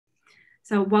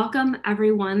So welcome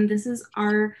everyone. This is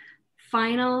our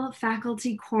final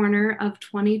faculty corner of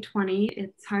 2020.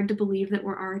 It's hard to believe that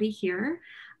we're already here.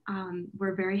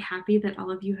 We're very happy that all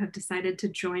of you have decided to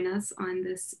join us on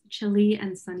this chilly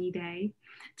and sunny day.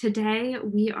 Today,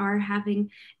 we are having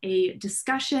a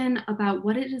discussion about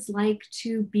what it is like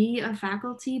to be a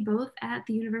faculty both at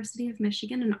the University of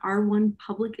Michigan, an R1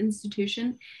 public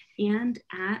institution, and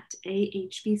at a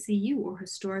HBCU, or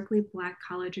historically Black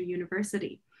college or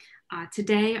university.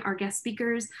 Today, our guest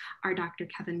speakers are Dr.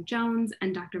 Kevin Jones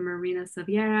and Dr. Marina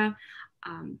Silveira.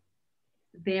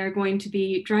 They are going to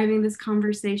be driving this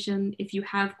conversation. If you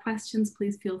have questions,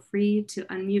 please feel free to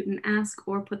unmute and ask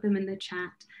or put them in the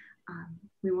chat.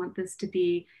 We want this to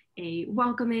be a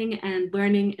welcoming and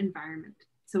learning environment.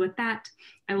 So with that,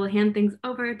 I will hand things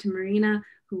over to Marina,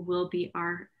 who will be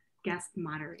our guest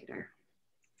moderator.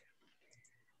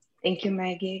 Thank you,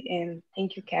 Maggie, and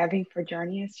thank you, Kevin, for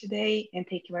joining us today, and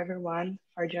thank you, everyone,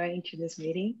 for joining to this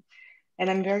meeting. And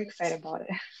I'm very excited about it.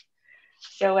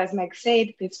 So as Meg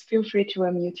said, please feel free to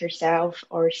unmute yourself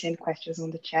or send questions on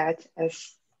the chat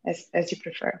as you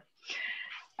prefer.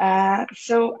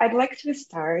 So I'd like to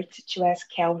start to ask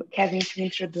Kevin to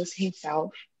introduce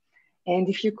himself. And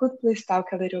if you could please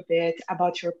talk a little bit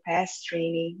about your past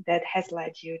training that has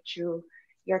led you to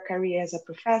your career as a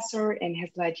professor and has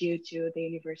led you to the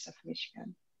University of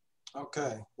Michigan.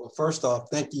 Okay, well, first off,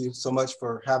 thank you so much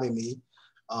for having me.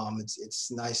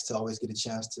 It's nice to always get a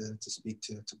chance to speak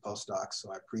to postdocs,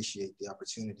 so I appreciate the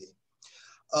opportunity.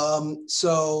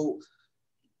 So,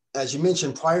 as you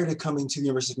mentioned, prior to coming to the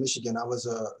University of Michigan, I was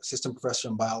an assistant professor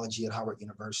in biology at Howard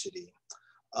University.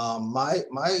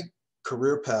 My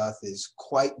career path is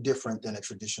quite different than a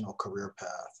traditional career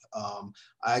path.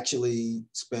 I actually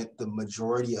spent the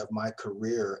majority of my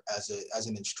career as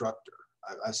an instructor.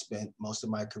 I spent most of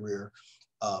my career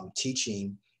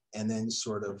teaching, and then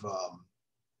sort of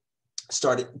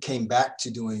came back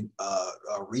to doing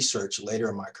research later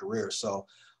in my career. So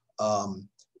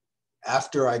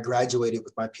after I graduated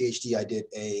with my PhD, I did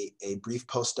a brief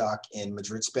postdoc in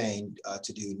Madrid, Spain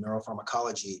to do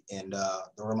neuropharmacology in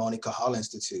the Ramon y Cajal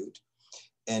Institute.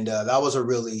 And that was a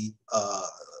really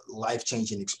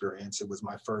life-changing experience. It was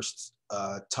my first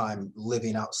time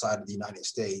living outside of the United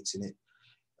States, and it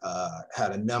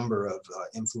had a number of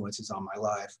influences on my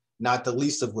life, not the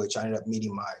least of which I ended up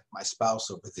meeting my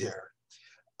spouse over there.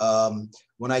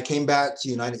 When I came back to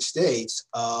the United States,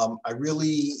 I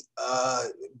really,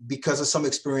 because of some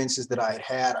experiences that I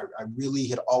had, I really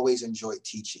had always enjoyed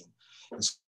teaching. And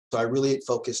so I really had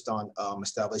focused on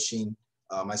establishing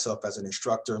myself as an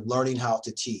instructor, learning how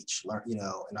to teach,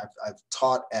 and I've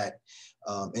taught at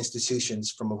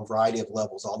institutions from a variety of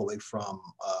levels, all the way from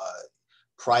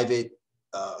private,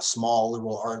 small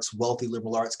liberal arts, wealthy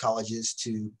liberal arts colleges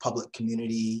to public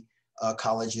community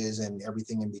colleges and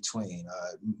everything in between,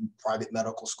 private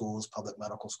medical schools, public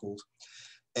medical schools.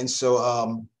 And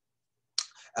so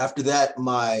after that,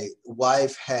 my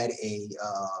wife had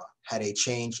a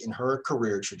change in her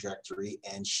career trajectory,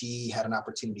 and she had an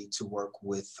opportunity to work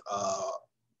with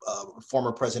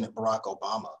former President Barack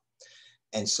Obama.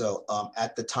 And so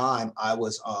at the time, I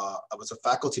was a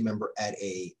faculty member at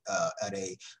a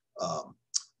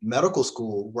medical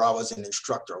school where I was an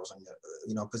instructor. I was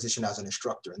in a position as an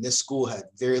instructor, and this school had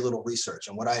very little research.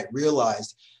 And what I had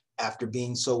realized after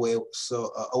being so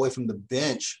away from the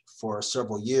bench for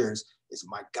several years is,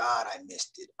 my God, I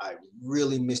missed it. I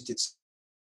really missed it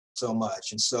so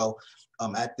much. And so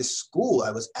at this school, I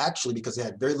was actually, because they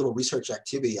had very little research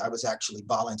activity, I was actually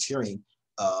volunteering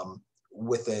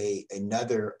with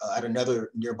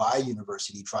another nearby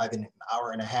university, driving an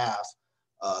hour and a half,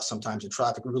 sometimes in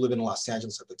traffic. We lived in Los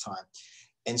Angeles at the time.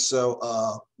 And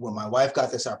so when my wife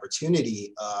got this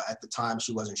opportunity, at the time,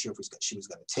 she wasn't sure if she was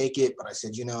going to take it, but I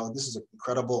said, this is an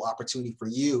incredible opportunity for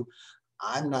you.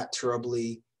 I'm not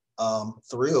terribly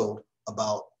thrilled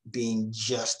about being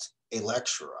just a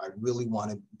lecturer. I really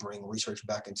want to bring research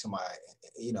back into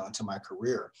my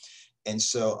career. And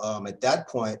so at that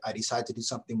point, I decided to do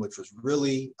something which was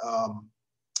really,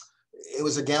 it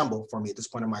was a gamble for me at this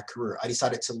point in my career. I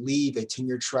decided to leave a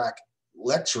tenure track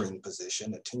lecturing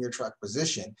position, a tenure track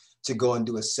position, to go and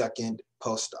do a second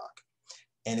postdoc.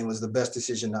 And it was the best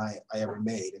decision I ever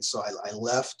made. And so I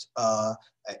left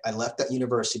that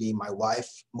university. My wife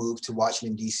moved to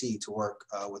Washington, D.C. to work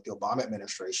with the Obama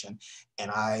administration.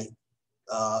 And I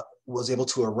was able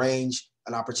to arrange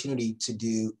an opportunity to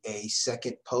do a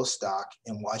second postdoc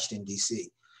in Washington, D.C.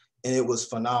 and it was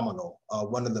phenomenal.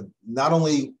 Not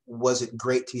only was it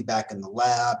great to be back in the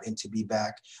lab and to be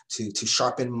back to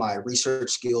sharpen my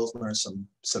research skills, learn some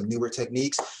newer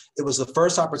techniques, it was the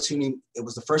first opportunity, it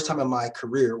was the first time in my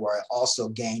career where I also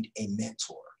gained a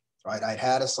mentor, right? I'd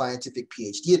had a scientific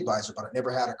PhD advisor, but I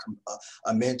never had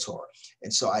a mentor.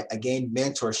 And so I gained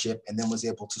mentorship and then was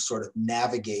able to sort of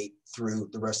navigate through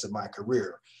the rest of my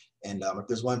career. And if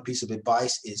there's one piece of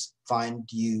advice is find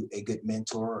you a good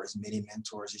mentor, or as many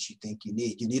mentors as you think you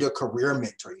need. You need a career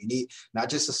mentor. You need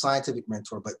not just a scientific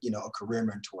mentor, but a career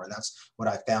mentor. And that's what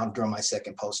I found during my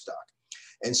second postdoc.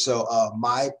 And so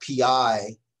my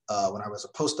PI, when I was a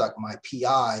postdoc, my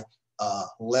PI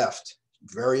left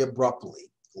very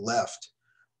abruptly, left.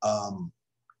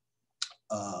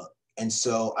 And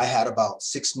so I had about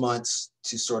 6 months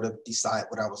to sort of decide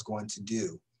what I was going to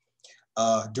do.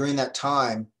 During that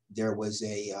time, there was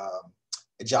a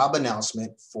job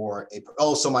announcement for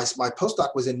so my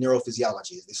postdoc was in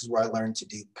neurophysiology. This is where I learned to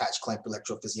do patch clamp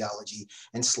electrophysiology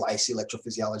and slice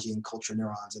electrophysiology and culture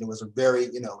neurons. And it was a very,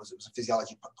 it was a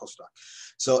physiology postdoc.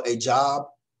 So a job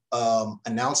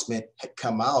announcement had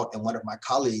come out and one of my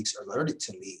colleagues alerted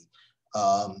to me.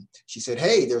 She said,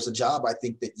 hey, there's a job I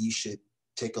think that you should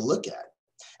take a look at.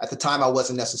 At the time, I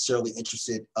wasn't necessarily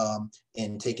interested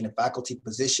in taking a faculty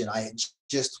position. I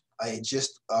had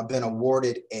just been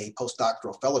awarded a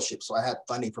postdoctoral fellowship, so I had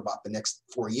funding for about the next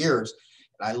 4 years.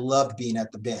 And I loved being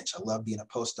at the bench. I loved being a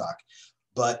postdoc.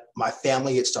 But my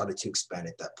family had started to expand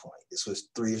at that point. This was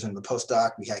 3 years into the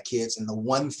postdoc. We had kids. And the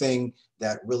one thing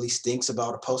that really stinks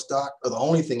about a postdoc, or the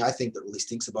only thing I think that really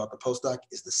stinks about the postdoc,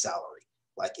 is the salary.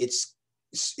 Like it's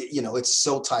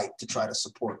so tight to try to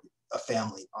support a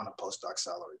family on a postdoc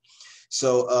salary.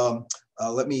 So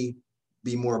let me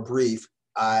be more brief.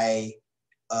 I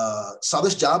saw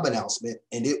this job announcement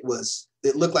and it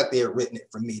looked like they had written it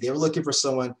for me. They were looking for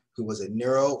someone who was a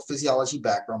neurophysiology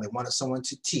background. They wanted someone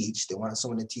to teach. They wanted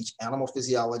someone to teach animal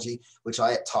physiology, which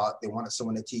I had taught. They wanted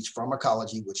someone to teach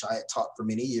pharmacology, which I had taught for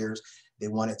many years. They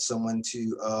wanted someone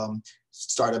to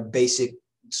start a basic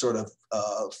sort of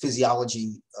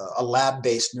physiology, a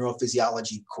lab-based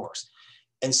neurophysiology course.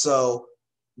 And so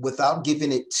without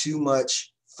giving it too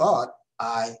much thought,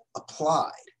 I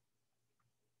applied.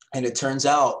 And it turns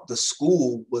out the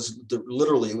school was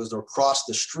literally across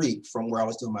the street from where I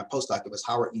was doing my postdoc. It was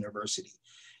Howard University.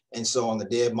 And so on the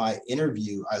day of my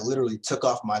interview, I literally took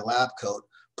off my lab coat,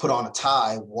 put on a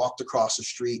tie, walked across the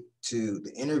street to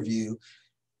the interview.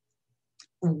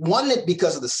 Wanted it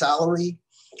because of the salary,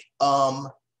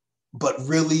 but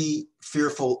really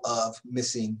fearful of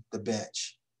missing the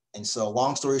bench. And so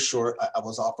long story short, I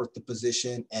was offered the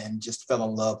position and just fell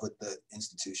in love with the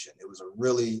institution. It was a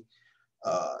really,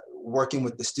 working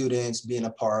with the students, being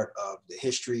a part of the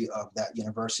history of that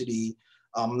university.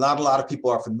 Not a lot of people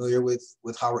are familiar with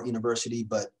Howard University,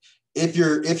 but if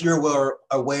you're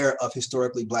aware of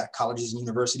historically Black colleges and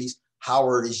universities,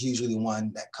 Howard is usually the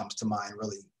one that comes to mind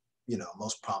really,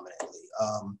 most prominently.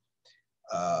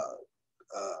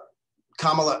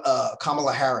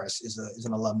 Kamala Harris is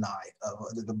an alumni of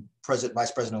the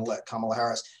vice president-elect. Kamala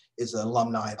Harris is an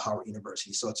alumni of Howard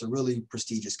University. So it's a really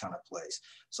prestigious kind of place.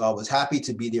 So I was happy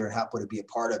to be there and happy to be a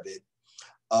part of it.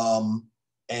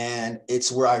 And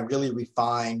it's where I really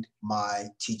refined my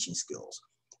teaching skills.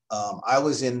 I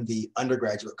was in the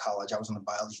undergraduate college. I was in the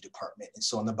biology department. And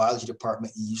so in the biology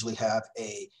department, you usually have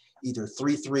either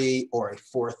 3-3 or a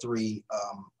 4-3.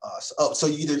 So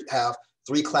you either have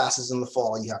 3 classes in the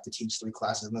fall, you have to teach 3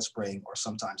 classes in the spring, or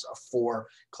sometimes a 4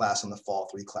 class in the fall,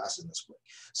 3 classes in the spring.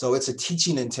 So it's a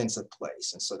teaching intensive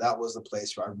place. And so that was the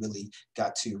place where I really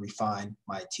got to refine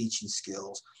my teaching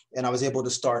skills. And I was able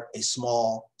to start a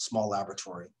small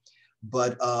laboratory.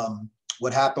 But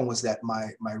what happened was that my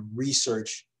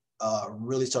research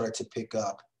really started to pick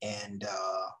up, and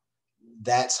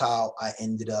that's how I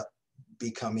ended up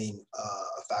becoming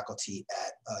a faculty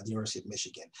at the University of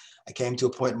Michigan. I came to a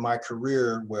point in my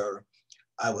career where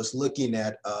I was looking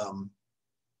at,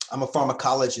 I'm a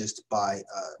pharmacologist by,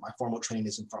 my formal training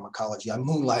is in pharmacology. I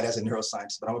moonlight as a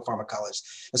neuroscientist, but I'm a pharmacologist.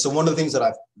 And so one of the things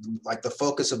that the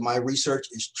focus of my research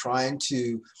is trying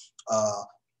to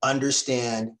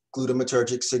understand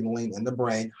glutamatergic signaling in the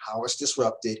brain, how it's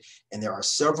disrupted. And there are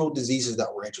several diseases that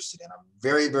we're interested in. I'm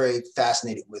very, very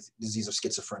fascinated with the disease of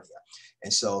schizophrenia.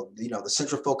 And so, the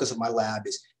central focus of my lab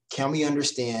is, can we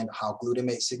understand how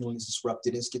glutamate signaling is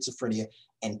disrupted in schizophrenia?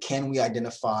 And can we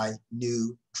identify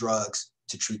new drugs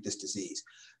to treat this disease?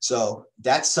 So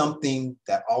that's something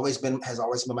that has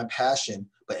always been my passion,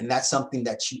 and that's something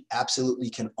that you absolutely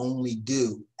can only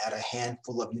do at a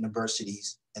handful of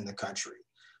universities in the country.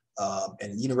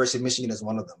 And the University of Michigan is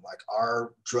one of them. Like,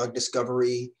 our drug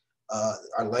discovery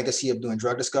our legacy of doing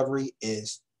drug discovery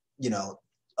is, you know,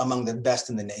 among the best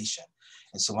in the nation.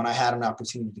 And so when I had an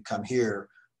opportunity to come here,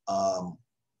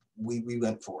 we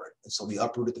went for it. And so we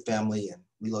uprooted the family and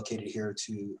relocated here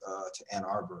to Ann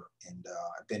Arbor. And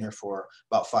I've been here for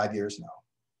about 5 years now.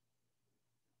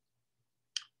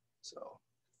 So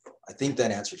I think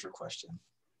that answers your question.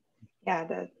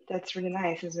 Yeah, that's really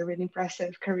nice. It's a really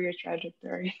impressive career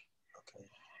trajectory.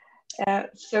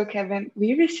 So Kevin,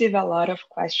 we receive a lot of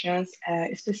questions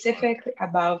specifically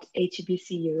about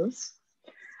HBCUs.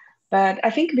 But I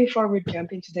think before we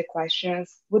jump into the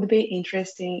questions, would be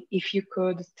interesting if you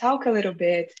could talk a little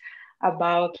bit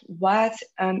about what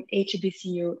an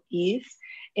HBCU is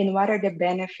and what are the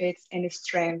benefits and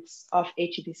strengths of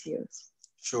HBCUs.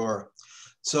 Sure.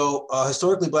 So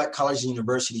historically Black colleges and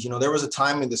universities, you know, there was a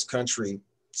time in this country.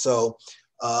 So,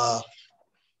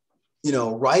 you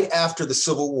know, right after the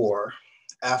Civil War,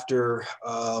 after,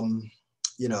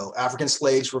 you know, African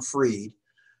slaves were freed,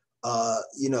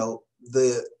 you know,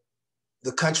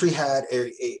 the country had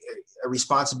a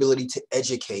responsibility to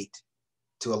educate,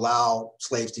 to allow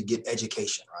slaves to get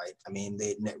education, right? I mean,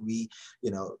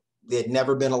 you know, they had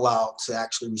never been allowed to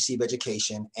actually receive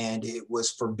education, and it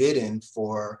was forbidden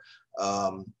for,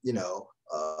 you know,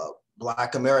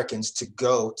 Black Americans to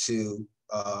go to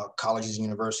colleges and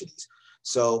universities.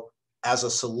 So as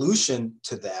a solution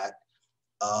to that,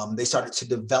 they started to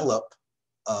develop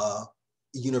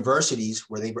universities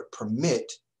where they would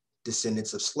permit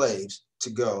descendants of slaves to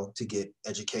go to get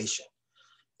education.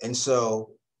 And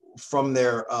so from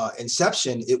their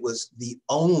inception, it was the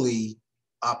only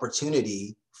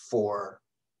opportunity for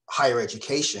higher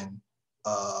education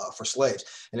for slaves.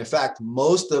 And in fact,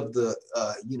 most of the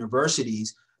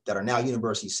universities that are now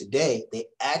universities today, they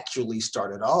actually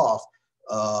started off,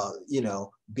 you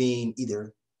know, being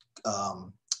either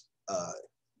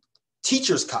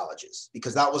teachers' colleges,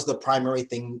 because that was the primary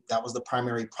thing, that was the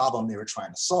primary problem they were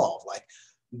trying to solve. Like,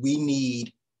 we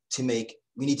need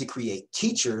to create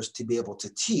teachers to be able to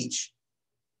teach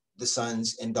the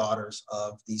sons and daughters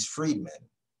of these freedmen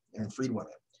and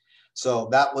freedwomen. So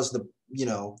that was the, you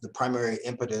know, the primary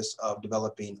impetus of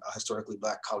developing historically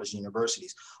Black colleges and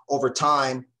universities. Over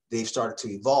time, they've started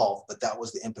to evolve, but that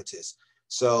was the impetus.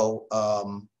 So,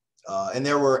 and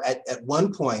there were, at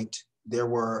one point, there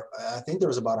were, I think there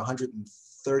was about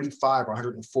 135 or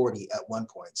 140 at one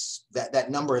point. That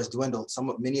number has dwindled.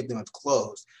 Many of them have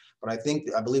closed, but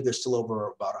I believe there's still over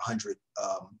about 100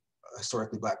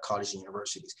 historically Black colleges and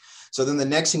universities. So then the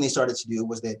next thing they started to do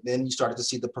was that then you started to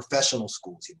see the professional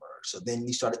schools emerge. So then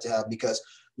you started to have, because,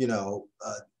 you know,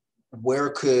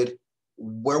 where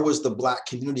was the Black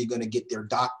community going to get their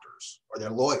doctors or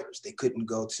their lawyers? They couldn't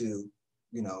go to,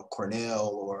 you know, Cornell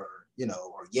or, you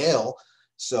know, or Yale.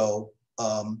 So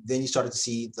then you started to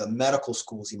see the medical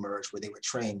schools emerge where they would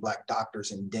train Black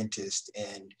doctors and dentists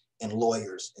and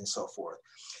lawyers and so forth.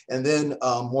 And then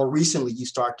more recently, you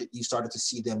started to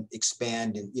see them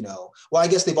expand, and, you know, well, I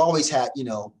guess they've always had, you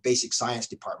know, basic science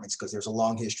departments, because there's a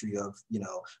long history of, you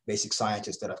know, basic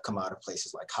scientists that have come out of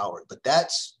places like Howard. But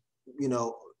that's, you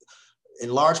know,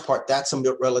 in large part, that's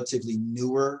a relatively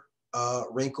newer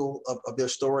wrinkle of their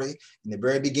story. In the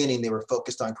very beginning, they were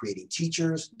focused on creating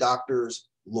teachers, doctors,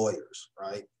 lawyers,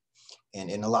 right?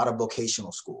 And in a lot of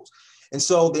vocational schools. And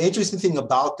so the interesting thing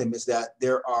about them is that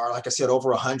there are, like I said, over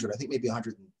 100, I think maybe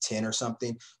 110 or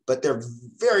something, but they're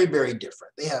very, very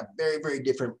different. They have very, very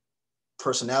different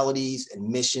personalities and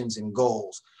missions and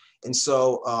goals. And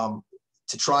so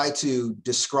to try to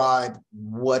describe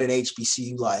what an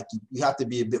HBCU like, you have to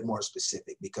be a bit more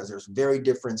specific, because there's very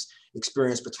different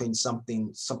experience between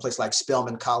someplace like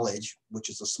Spelman College, which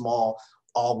is a small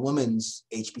all-women's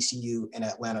HBCU in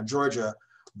Atlanta, Georgia,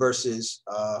 versus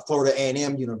Florida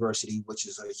A&M University, which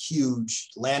is a huge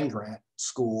land-grant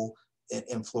school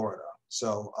in Florida.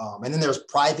 So, and then there's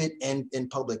private and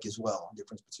public as well,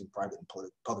 difference between private and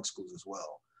public schools as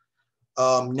well.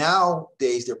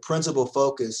 Nowadays, their principal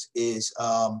focus is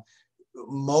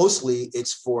mostly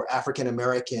it's for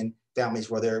African-American families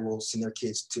where they will send their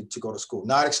kids to go to school,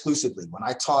 not exclusively. When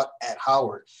I taught at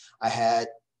Howard, I had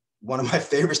one of my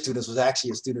favorite students was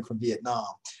actually a student from Vietnam.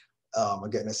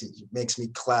 Again, it makes me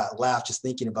laugh just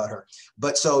thinking about her.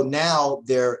 But so now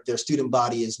their student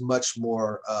body is much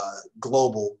more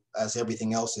global, as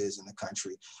everything else is in the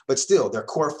country. But still, their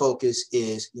core focus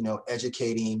is, you know,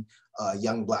 educating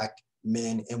young Black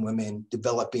men and women,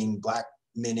 developing Black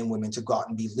men and women to go out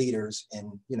and be leaders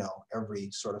in, you know, every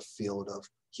sort of field of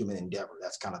human endeavor.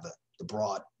 That's kind of the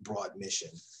broad mission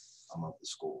of the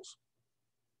schools.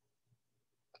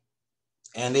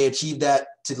 And they achieve that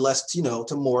to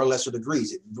more or lesser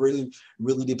degrees. It really,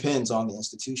 really depends on the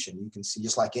institution. You can see,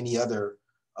 just like any other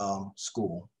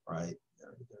school, right?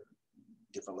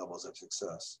 Different levels of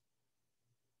success.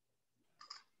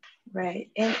 Right.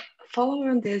 And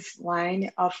following this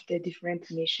line of the different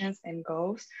missions and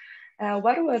goals,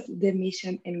 what was the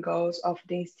mission and goals of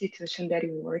the institution that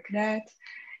you worked at?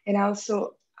 And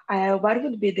also, what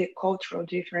would be the cultural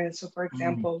difference? So, for Mm.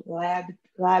 example,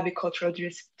 lab cultural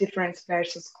difference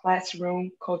versus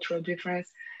classroom cultural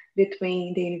difference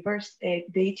between the university,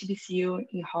 the HBCU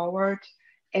in Howard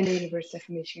and the University of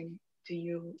Michigan. Do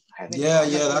you have any Yeah,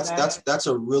 comment on that? that's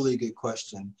a really good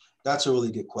question. That's a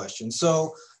really good question.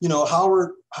 So, you know,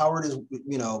 Howard is,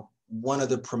 you know, one of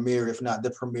the premier, if not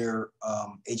the premier,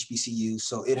 HBCU.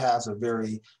 So it has a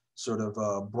very sort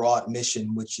of broad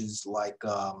mission, which is like,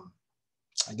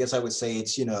 I guess I would say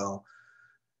it's, you know,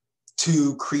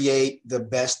 to create the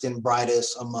best and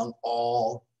brightest among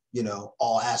all, you know,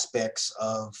 all aspects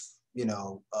of, you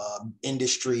know,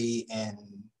 industry and,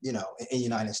 you know, in the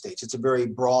United States. It's a very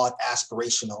broad,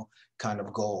 aspirational kind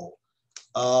of goal.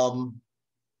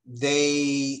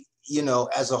 They, you know,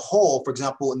 as a whole, for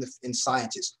example, in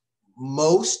sciences,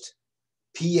 most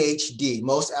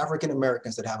most African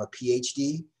Americans that have a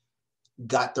PhD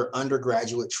got their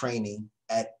undergraduate training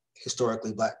at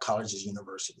historically Black colleges,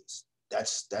 universities.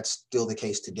 That's still the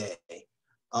case today.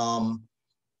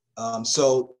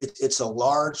 So it's a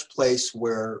large place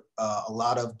where a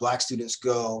lot of Black students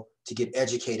go to get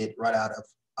educated right out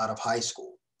of high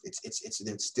school.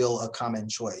 It's still a common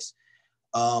choice.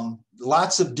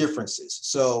 Lots of differences.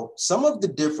 So some of the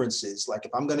differences, like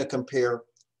if I'm going to compare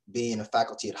being a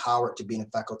faculty at Howard to being a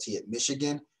faculty at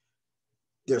Michigan,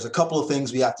 there's a couple of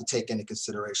things we have to take into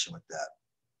consideration with that.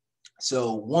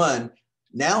 So one,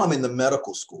 now I'm in the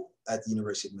medical school at the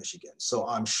University of Michigan. So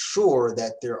I'm sure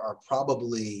that there are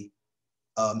probably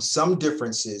some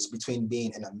differences between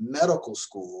being in a medical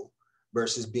school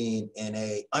versus being in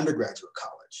a undergraduate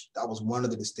college. That was one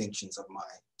of the distinctions of my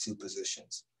two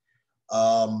positions.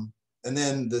 And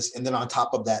then on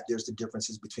top of that, there's the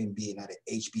differences between being at an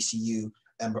HBCU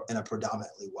and a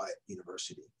predominantly white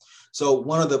university. So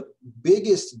one of the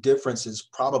biggest differences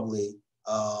probably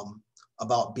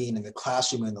about being in the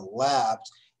classroom and the labs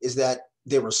is that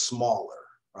they were smaller,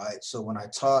 right? So when I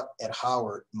taught at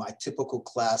Howard, my typical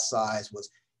class size was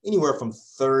anywhere from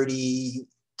 30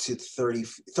 to 30,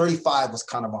 35 was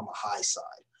kind of on the high side.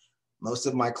 Most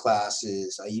of my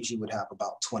classes, I usually would have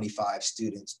about 25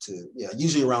 students to,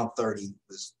 usually around 30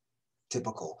 was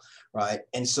typical, right?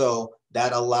 And so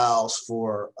that allows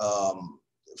for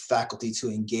faculty to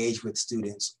engage with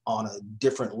students on a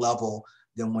different level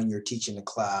than when you're teaching a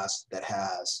class that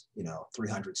has,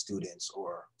 300 students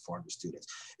or 400 students.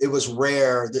 It was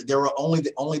rare that there were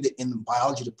in the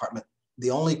biology department,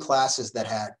 the only classes that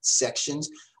had sections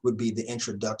would be the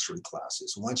introductory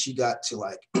classes. Once you got to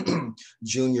like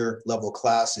junior level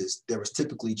classes, there was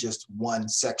typically just one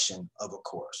section of a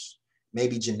course.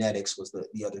 Maybe genetics was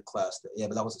the other class.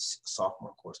 But that was a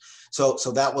sophomore course. So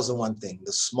that was the one thing.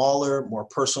 The smaller, more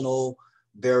personal,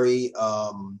 very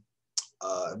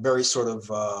sort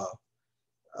of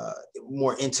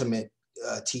more intimate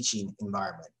teaching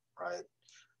environment, right?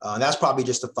 And that's probably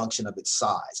just a function of its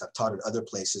size. I've taught at other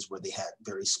places where they had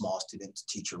very small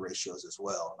student-to-teacher ratios as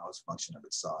well, and that was a function of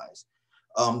its size.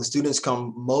 The students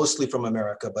come mostly from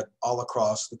America, but all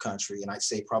across the country, and I'd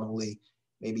say probably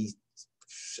maybe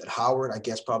at Howard, I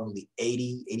guess probably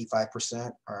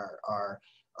 85% are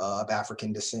of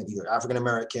African descent, either African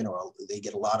American or they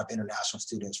get a lot of international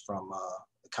students from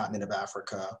the continent of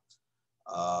Africa.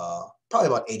 Probably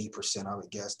about 80%, I would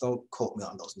guess. Don't quote me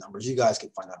on those numbers. You guys can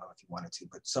find out if you wanted to,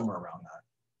 but somewhere around that.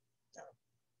 Yeah.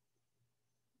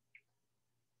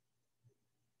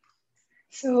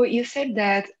 So you said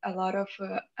that a lot of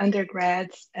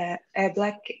undergrads,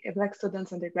 Black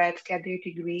students, undergrads get their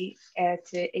degree at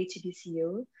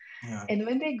HBCU. Yeah. And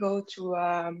when they go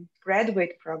to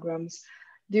graduate programs,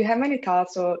 do you have any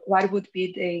thoughts on what would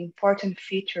be the important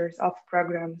features of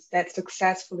programs that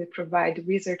successfully provide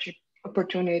research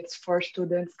opportunities for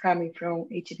students coming from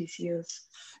HBCUs?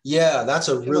 Yeah, that's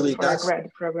a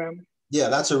grad program. Yeah,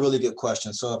 that's a really good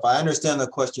question. So if I understand the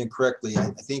question correctly, I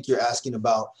think you're asking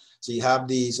about, so you have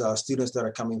these students that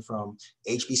are coming from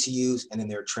HBCUs and then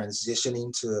they're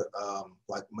transitioning to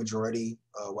like majority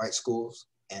white schools.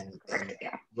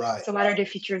 Yeah. Right. So what are the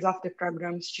features of the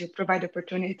programs to provide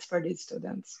opportunities for these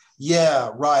students?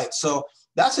 Yeah, right. So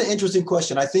that's an interesting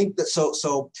question. I think that,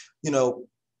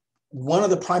 one of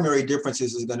the primary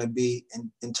differences is going to be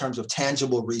in terms of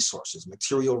tangible resources,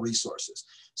 material resources.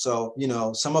 So,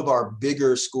 some of our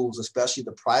bigger schools, especially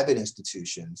the private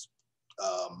institutions,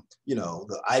 you know,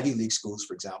 the Ivy League schools,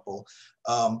 for example,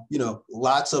 you know,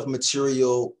 lots of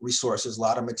material resources, a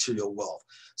lot of material wealth.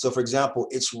 So for example,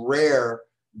 it's rare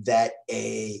that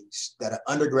an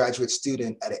undergraduate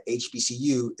student at an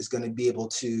HBCU is going to be able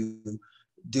to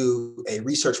do a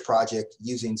research project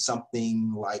using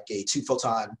something like a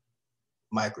 2-photon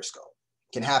microscope.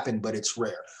 Can happen, but it's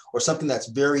rare. Or something that's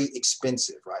very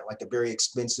expensive, right? Like a very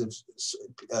expensive,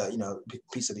 you know,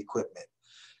 piece of equipment.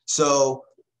 So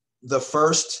the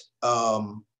first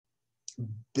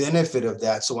benefit of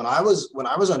that. So when I was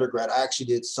undergrad, I actually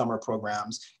did summer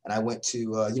programs, and I went to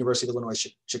University of Illinois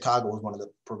Chicago was one of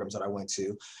the programs that I went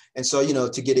to, and so, you know,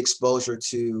 to get exposure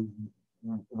to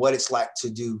what it's like to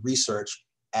do research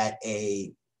at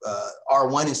a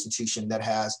R1 institution that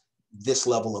has this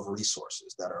level of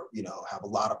resources that are, you know, have a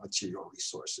lot of material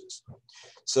resources.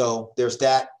 So there's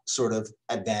that sort of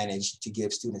advantage to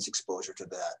give students exposure to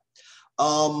that.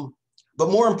 But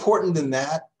more important than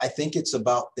that, I think it's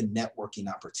about the networking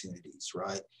opportunities,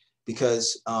 right?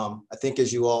 Because I think,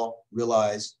 as you all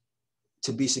realize,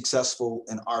 to be successful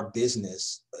in our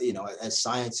business, you know, as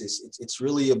scientists, it's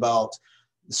really about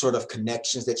the sort of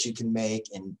connections that you can make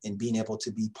and being able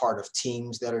to be part of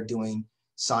teams that are doing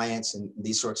science and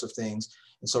these sorts of things.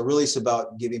 And so really it's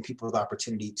about giving people the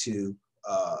opportunity to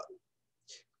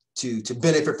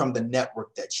benefit from the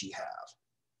network that you have,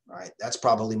 right? That's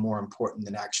probably more important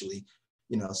than actually,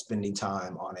 you know, spending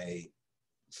time on a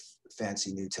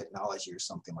fancy new technology or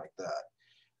something like that.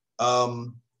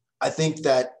 I think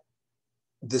that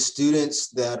the students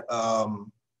that,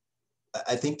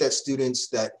 students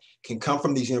that can come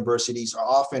from these universities are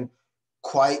often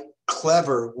quite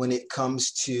clever when it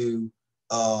comes to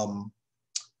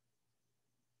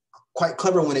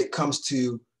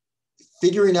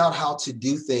figuring out how to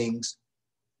do things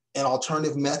in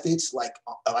alternative methods, like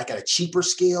at a cheaper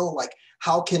scale. Like,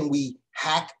 how can we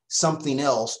hack something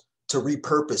else to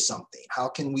repurpose something? How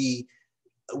can we,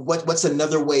 what's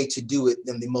another way to do it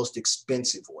than the most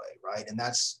expensive way, right? And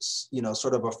that's, you know,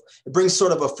 it brings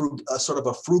sort of a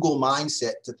frugal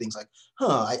mindset to things like,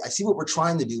 I see what we're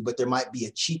trying to do, but there might be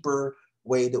a cheaper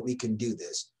way that we can do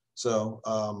this. So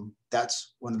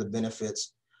that's one of the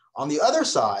benefits. On the other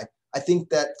side, I think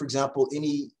that, for example,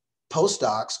 any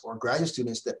postdocs or graduate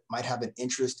students that might have an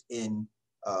interest in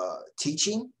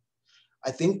teaching,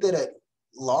 I think that at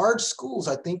large schools,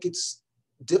 I think it's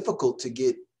difficult to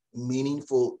get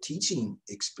meaningful teaching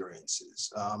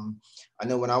experiences. I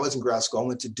know when I was in grad school, I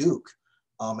went to Duke.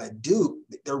 At Duke,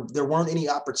 there weren't any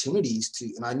opportunities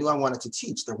to, and I knew I wanted to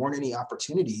teach, there weren't any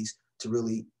opportunities to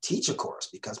really teach a course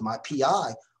because my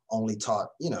PI only taught,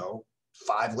 you know,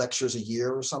 5 lectures a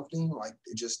year or something. Like,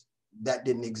 that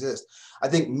didn't exist. I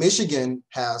think Michigan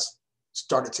has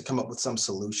started to come up with some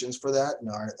solutions for that. You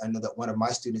know, I know that one of my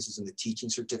students is in the teaching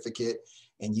certificate,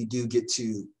 and you do get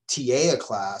to TA a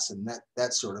class and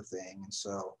that sort of thing. And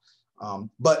so,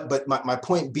 but my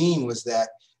point being was that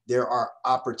there are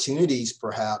opportunities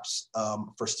perhaps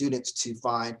for students to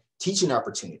find teaching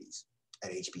opportunities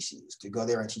at HBCUs, to go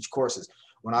there and teach courses.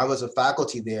 When I was a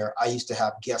faculty there, I used to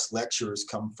have guest lecturers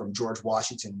come from George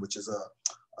Washington, which is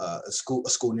a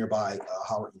school nearby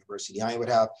Howard University. I would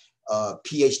have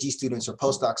PhD students or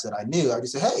postdocs that I knew. I would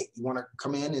just say, hey, you want to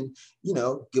come in and, you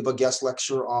know, give a guest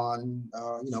lecture on,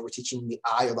 you know, we're teaching the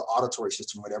eye or the auditory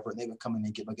system, whatever, and they would come in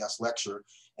and give a guest lecture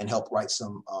and help write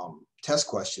some test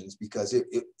questions, because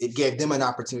it gave them an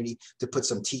opportunity to put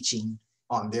some teaching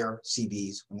on their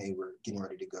CVs when they were getting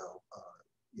ready to go,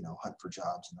 you know, hunt for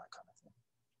jobs and that kind of thing.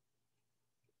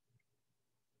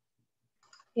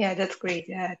 Yeah, that's great.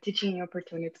 Yeah, teaching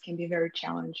opportunities can be very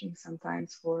challenging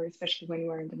sometimes, especially when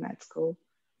you are in the med school.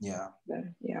 Yeah. But,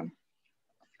 yeah.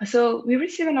 So we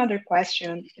received another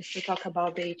question to talk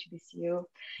about the HBCU.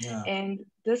 Yeah. And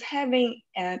does having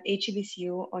an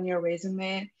HBCU on your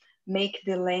resume make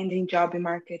the landing job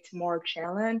market more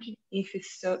challenging?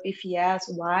 If yes,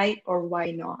 why or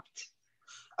why not?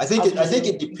 I think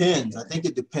it depends. I think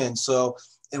it depends. So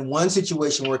in one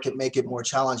situation where it could make it more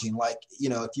challenging, like, you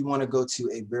know, if you want to go to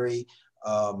a very,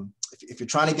 if you're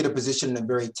trying to get a position in a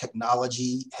very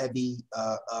technology heavy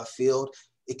field,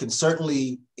 it can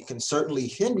certainly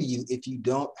hinder you if you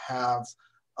don't have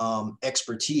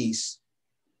expertise,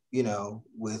 you know,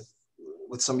 with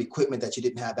some equipment that you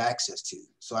didn't have access to.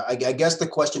 So I guess the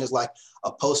question is like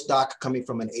a postdoc coming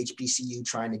from an HBCU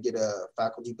trying to get a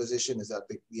faculty position. Is that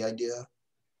the idea?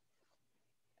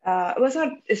 It was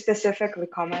not specifically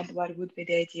comment what would be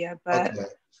the idea, but okay.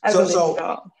 I believe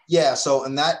so. Yeah, so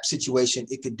in that situation,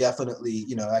 it could definitely,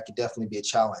 you know, that could definitely be a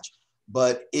challenge.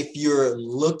 But if you're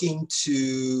looking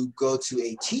to go to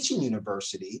a teaching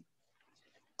university,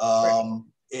 Right.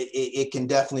 it can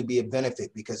definitely be a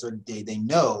benefit because they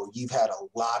know you've had a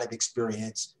lot of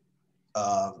experience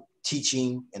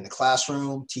teaching in the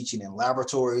classroom, teaching in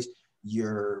laboratories.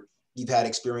 You've had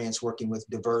experience working with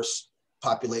diverse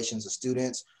populations of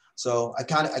students. So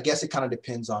I guess it kind of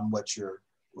depends on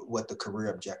what the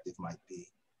career objective might be.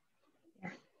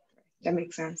 Yeah, that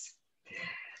makes sense.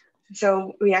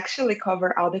 So we actually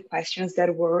cover all the questions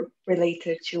that were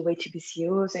related to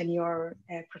HBCUs and your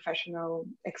professional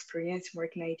experience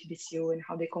working at HBCU and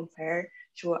how they compare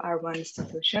to our one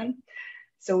institution.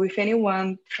 So if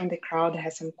anyone from the crowd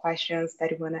has some questions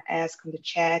that you want to ask on the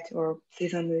chat, or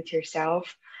please unmute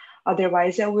yourself.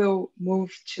 Otherwise, I will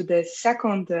move to the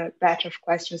second batch of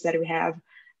questions that we have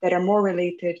that are more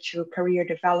related to career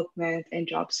development and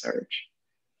job search.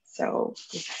 So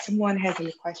if someone has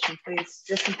any question, please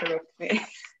just interrupt me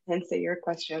and say your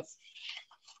questions.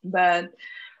 But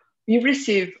we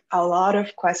receive a lot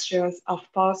of questions of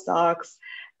postdocs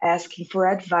asking for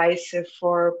advice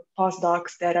for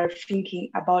postdocs that are thinking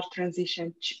about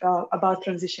transitioning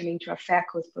to a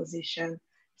faculty position,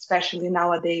 especially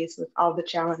nowadays with all the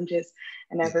challenges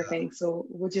and everything. Yeah. So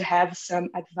would you have some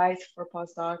advice for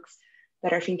postdocs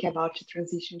that are thinking about to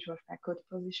transition to a faculty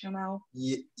position now?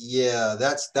 Yeah,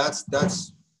 that's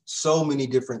so many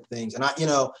different things. And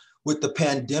with the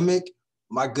pandemic,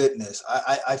 my goodness,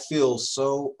 I feel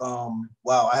so,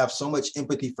 wow, I have so much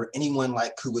empathy for anyone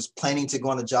who was planning to go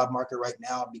on the job market right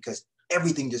now, because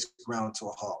everything just ground to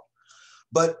a halt.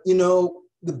 But,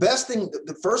 the best thing,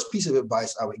 the first piece of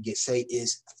advice I would say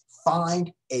is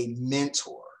find a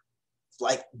mentor.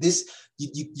 Like this,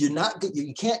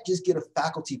 you can't just get a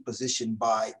faculty position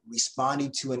by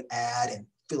responding to an ad and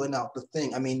filling out the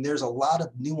thing. I mean, there's a lot of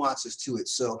nuances to it.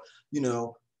 So,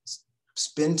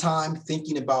 spend time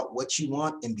thinking about what you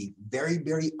want and be very,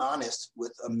 very honest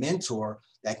with a mentor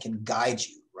that can guide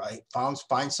you, right?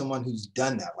 Find someone who's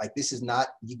done that. Like, this is not,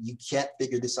 you can't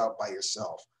figure this out by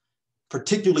yourself,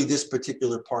 particularly this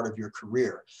particular part of your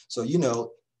career. So,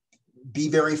 be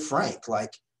very frank,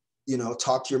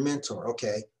 talk to your mentor.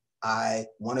 Okay, I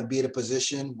want to be at a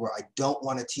position where I don't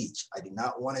want to teach. I do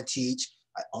not want to teach.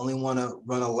 I only want to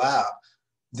run a lab.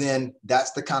 Then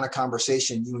that's the kind of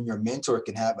conversation you and your mentor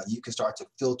can have, and you can start to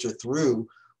filter through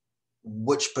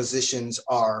which positions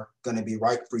are going to be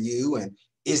right for you. And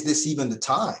is this even the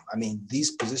time? I mean,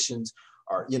 these positions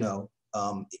are,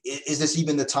 is this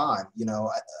even the time?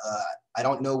 I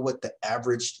don't know what the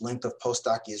average length of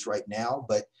postdoc is right now,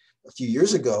 but a few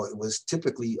years ago, it was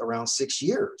typically around 6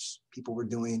 years. People were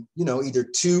doing, either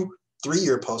 2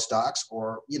 3-year postdocs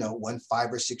or, 1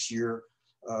 5 or 6 year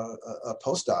a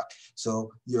postdoc.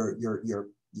 So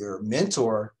your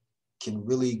mentor can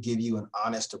really give you an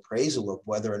honest appraisal of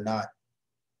whether or not,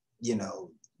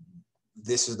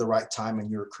 this is the right time in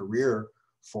your career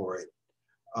for it.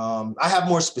 I have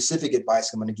more specific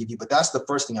advice I'm going to give you, but that's the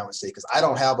first thing I would say, because I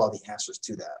don't have all the answers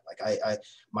to that.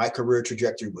 My career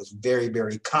trajectory was very,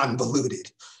 very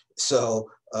convoluted. So,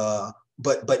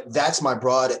 but that's my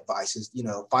broad advice is,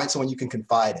 find someone you can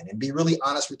confide in and be really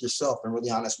honest with yourself and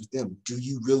really honest with them. Do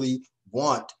you really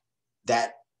want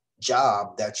that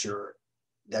job that your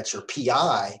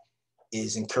PI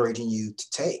is encouraging you to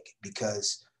take?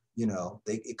 Because,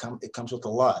 it comes with a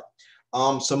lot.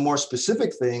 Some more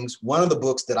specific things. One of the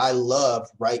books that I love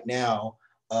right now,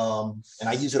 and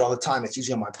I use it all the time, it's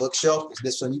usually on my bookshelf, is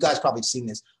this one. You guys probably seen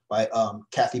this, by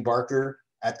Kathy Barker,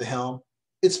 At the Helm.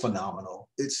 It's phenomenal.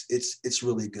 It's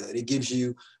really good. It gives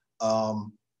you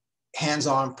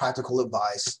hands-on practical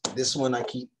advice. This one I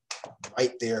keep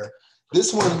right there.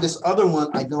 This other one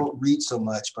I don't read so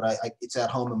much, but it's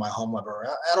at home in my home library.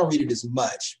 I don't read it as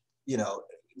much.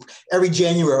 Every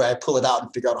January I pull it out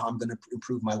and figure out how I'm going to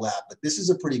improve my lab. But this is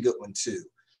a pretty good one too.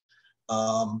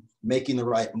 Making the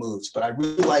right moves. But I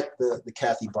really like the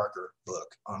Kathy Barker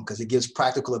book because it gives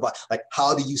practical advice, like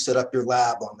how do you set up your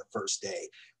lab on the first day?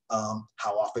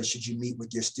 How often should you meet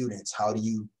with your students? How do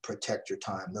you protect your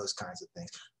time? Those kinds of things.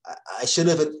 I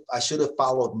should have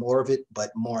followed more of it, but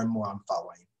more and more I'm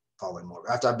following more.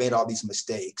 After I made all these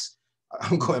mistakes,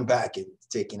 I'm going back and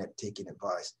taking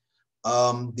advice.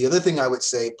 The other thing I would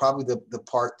say, probably the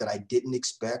part that I didn't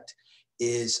expect,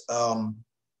 is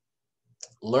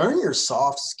learn your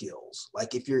soft skills.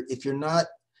 Like if you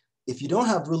don't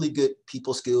have really good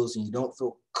people skills and you don't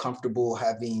feel comfortable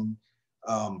having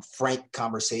frank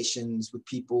conversations with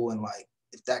people, and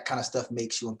if that kind of stuff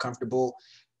makes you uncomfortable,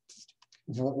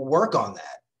 work on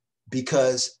that,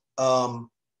 because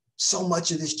so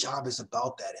much of this job is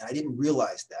about that. And I didn't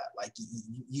realize that.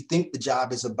 You think the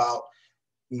job is about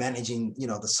managing,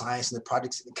 the science and the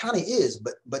projects. It kind of is,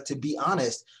 but to be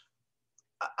honest,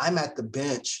 I'm at the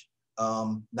bench,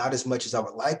 not as much as I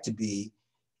would like to be.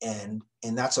 and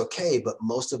that's okay. But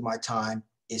most of my time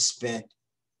is spent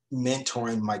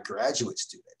mentoring my graduate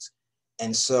students.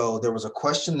 And so there was a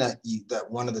question that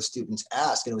one of the students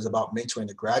asked, and it was about mentoring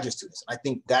the graduate students. I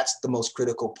think that's the most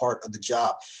critical part of the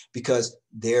job, because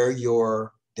they're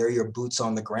your boots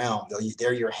on the ground.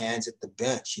 They're your hands at the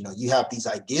bench. You know, you have these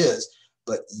ideas,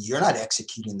 but you're not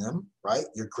executing them, right?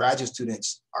 Your graduate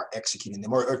students are executing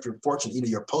them, or if you're fortunate,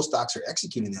 your postdocs are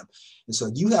executing them. And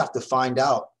so you have to find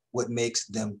out what makes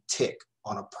them tick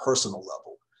on a personal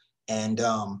level. And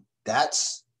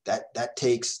that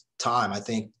takes time. I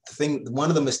think one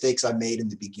of the mistakes I made in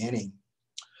the beginning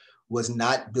was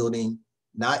not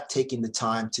taking the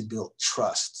time to build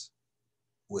trust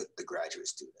with the graduate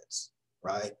students,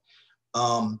 right?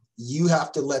 You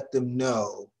have to let them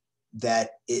know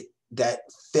that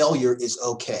failure is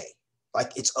okay.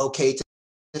 Like, it's okay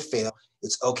to fail.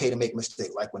 It's okay to make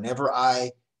mistakes. Like, whenever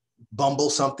I bumble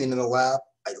something in the lab,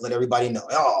 I let everybody know,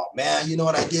 oh man, you know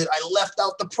what I did? I left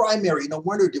out the primary. No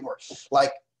wonder it didn't work.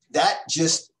 Like, that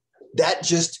just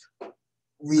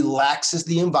relaxes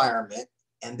the environment,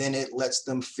 and then it lets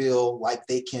them feel like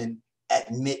they can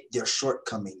admit their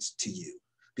shortcomings to you,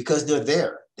 because they're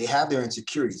there. They have their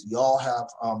insecurities. We all have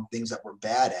things that we're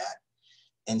bad at.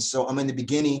 And so in the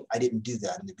beginning, I didn't do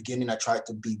that. In the beginning, I tried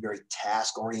to be very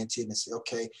task oriented and say,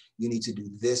 okay, you need to do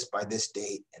this by this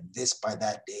date and this by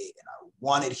that date. And I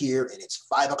want it here, and it's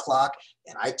 5 o'clock.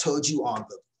 And I told you on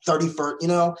the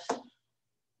 31st,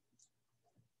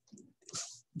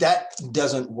 that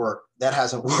doesn't work. That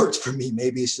hasn't worked for me.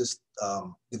 Maybe it's just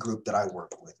the group that I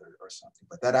work with or something,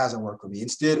 but that hasn't worked for me.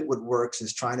 Instead, what works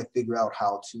is trying to figure out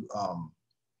how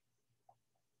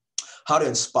to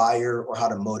inspire or how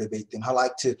to motivate them, how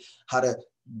to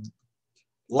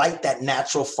light that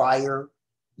natural fire,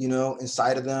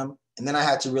 inside of them. And then I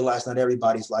had to realize not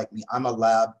everybody's like me. I'm a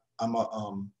lab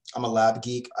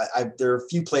geek. There are a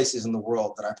few places in the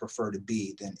world that I prefer to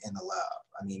be than in the lab.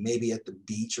 I mean, maybe at the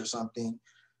beach or something.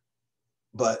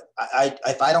 But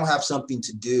if I don't have something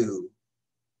to do,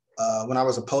 when I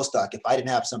was a postdoc, if I didn't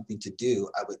have something to do,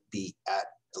 I would be at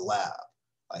the lab.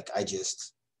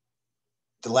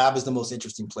 The lab is the most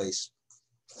interesting place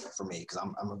for me, because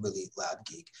I'm a really lab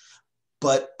geek.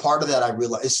 But part of that I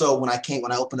realized, so when I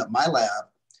opened up my lab,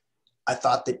 I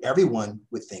thought that everyone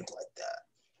would think like that,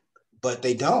 but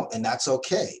they don't, and that's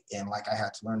okay. And I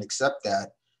had to learn to accept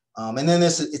that. And then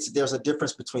there's a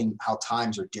difference between how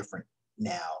times are different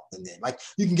now and then.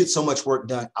 You can get so much work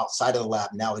done outside of the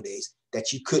lab nowadays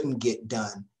that you couldn't get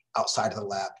done outside of the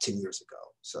lab 10 years ago.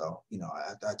 So,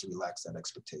 I had to relax that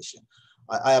expectation.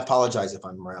 I apologize if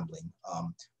I'm rambling,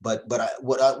 but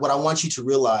what I want you to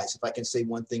realize, if I can say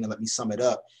one thing and let me sum it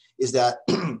up, is that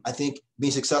I think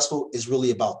being successful is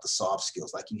really about the soft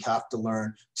skills. You have to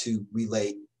learn to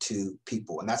relate to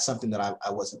people, and that's something that I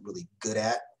wasn't really good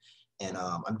at, and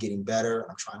I'm getting better.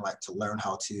 I'm trying to learn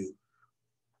how to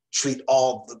treat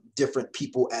all the different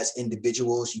people as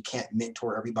individuals. You can't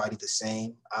mentor everybody the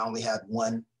same. I only had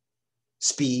one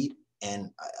speed,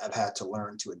 and I've had to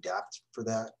learn to adapt for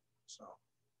that. So,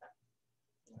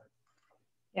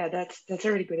 yeah, that's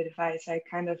a really good advice. I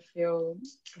kind of feel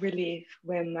relief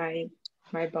when my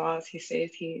boss, he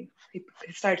says he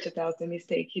starts to tell the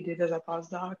mistake he did as a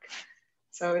postdoc.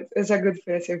 So it's a good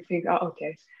feeling to think, oh,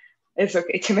 okay, it's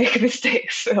okay to make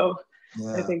mistakes. So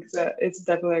yeah. I think that it's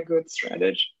definitely a good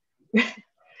strategy.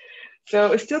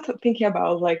 So still thinking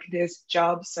about this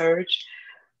job search,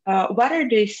 what are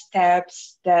the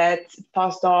steps that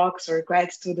postdocs or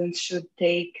grad students should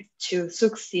take to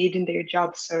succeed in their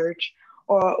job search?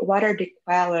 Or what are the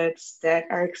qualities that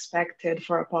are expected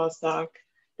for a postdoc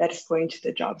that is going to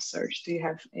the job search? Do you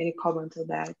have any comment on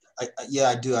that? Yeah,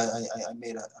 I do. I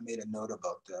made a note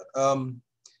about that.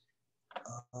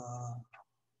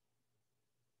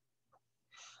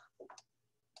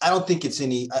 I don't think it's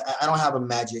I don't have a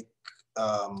magic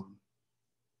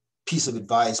piece of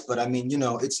advice, but I mean,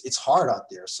 it's hard out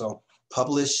there. So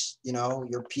publish,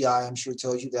 your PI, I'm sure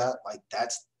tells you that.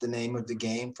 That's the name of the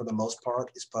game for the most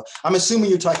part. I'm assuming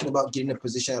you're talking about getting a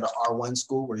position at an R1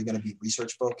 school where you're going to be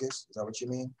research focused. Is that what you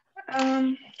mean?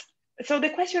 So the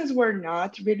questions were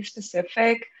not really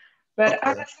specific, but okay.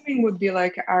 I'm assuming would be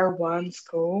R1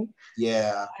 school.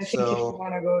 Yeah. I think if you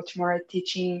want to go to more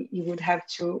teaching, you would have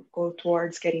to go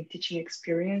towards getting teaching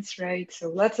experience, right? So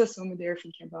let's assume they're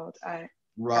thinking about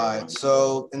right.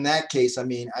 So in that case, I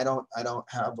mean, I don't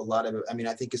have a lot of it. I mean,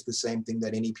 I think it's the same thing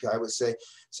that any PI would say.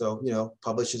 So,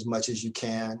 publish as much as you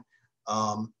can.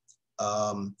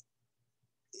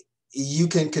 You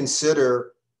can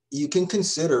consider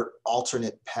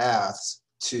alternate paths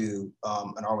to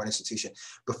an R1 institution.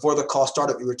 Before the call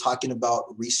started, we were talking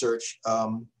about research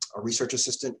a research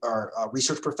assistant or a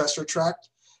research professor track.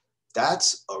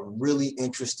 That's a really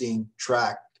interesting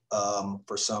track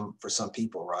for some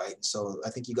people, right? So I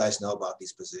think you guys know about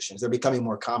these positions. They're becoming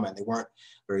more common. They weren't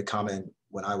very common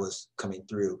when I was coming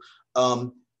through.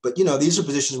 But you know, these are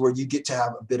positions where you get to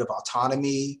have a bit of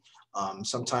autonomy.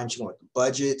 Sometimes you go with the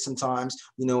budget. Sometimes,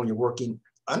 you know, when you're working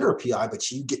under a PI, but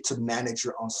you get to manage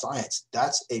your own science.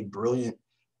 That's a brilliant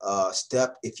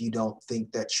step if you don't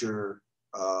think that you're,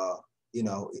 you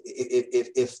know,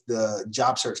 if the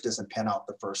job search doesn't pan out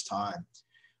the first time.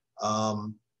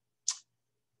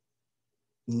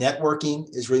 Networking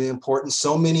is really important.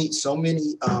 So many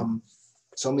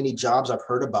jobs I've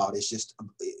heard about. It's just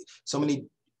so many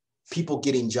people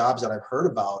getting jobs that I've heard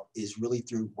about is really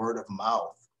through word of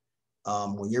mouth.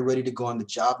 When you're ready to go on the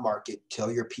job market,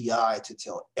 tell your PI to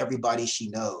tell everybody she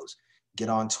knows. Get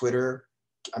on Twitter.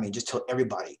 I mean, just tell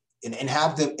everybody and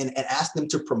have them and ask them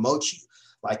to promote you.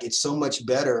 Like, it's so much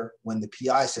better when the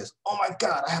PI says, oh my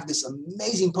God, I have this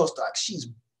amazing postdoc. She's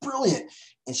brilliant.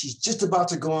 And she's just about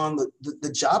to go on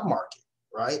the job market,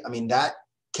 right? I mean, that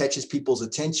catches people's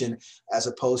attention as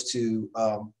opposed to,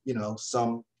 you know,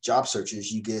 some job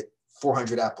searches, you get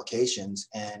 400 applications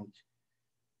and,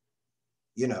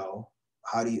 you know,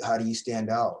 how do you stand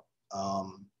out?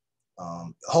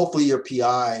 Hopefully your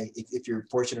PI, if you're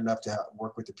fortunate enough to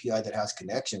work with a PI that has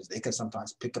connections, they can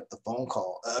sometimes pick up the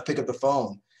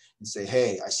phone and say,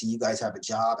 hey, I see you guys have a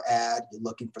job ad. You're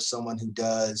looking for someone who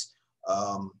does,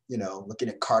 you know, looking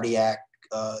at cardiac,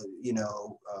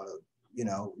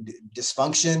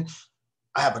 dysfunction.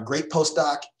 I have a great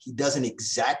postdoc. He doesn't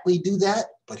exactly do that,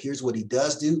 but here's what he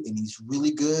does do, and he's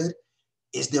really good.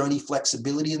 Is there any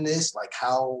flexibility in this? Like,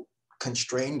 how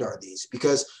constrained are these?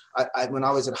 Because when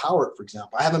I was at Howard, for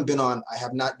example, I have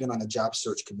not been on a job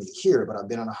search committee here, but I've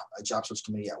been on a job search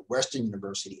committee at Western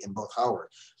University in both Howard.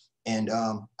 And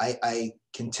I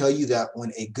can tell you that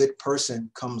when a good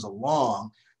person comes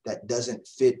along that doesn't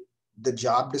fit the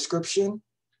job description,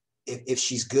 if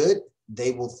she's good,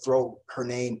 they will throw her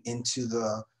name into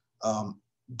the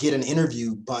get an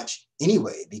interview bunch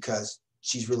anyway, because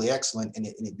she's really excellent and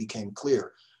it became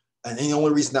clear. And the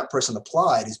only reason that person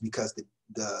applied is because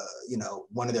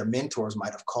one of their mentors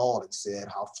might have called and said,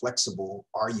 how flexible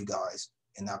are you guys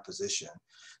in that position?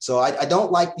 So I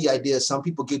don't like the idea. Some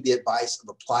people give the advice of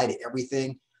apply to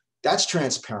everything. That's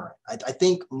transparent. I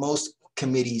think most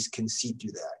committees can see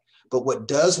through that. But what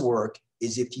does work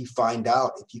is if you find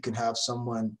out, if you can have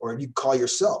someone, or you call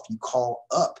yourself, you call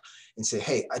up and say,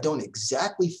 hey, I don't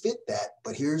exactly fit that,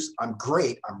 but I'm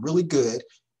great, I'm really good.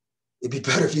 It'd be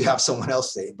better if you have someone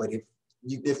else say it, but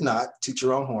if not, toot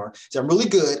your own horn. So I'm really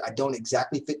good, I don't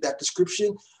exactly fit that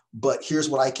description, but here's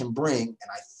what I can bring,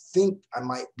 and I think I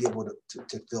might be able to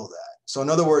fill that. So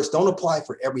in other words, don't apply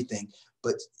for everything,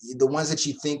 but the ones that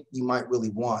you think you might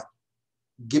really want,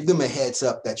 give them a heads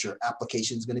up that your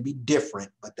application is going to be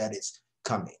different, but that it's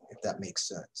coming, if that makes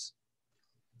sense.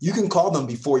 You can call them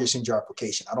before you send your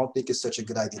application. I don't think it's such a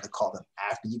good idea to call them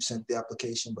after you've sent the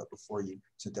application, but before you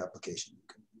sent the application, you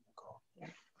can call. Yeah,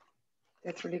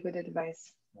 that's really good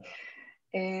advice. Yeah.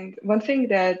 And one thing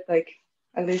that, like,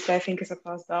 at least I think as a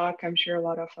postdoc, I'm sure a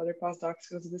lot of other postdocs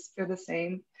feel the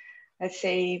same. Let's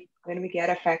say when we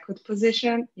get a faculty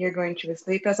position, you're going to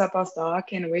sleep as a postdoc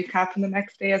and wake up the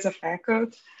next day as a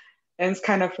faculty. And it's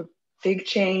kind of a big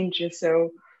change.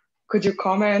 So could you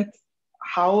comment,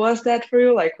 how was that for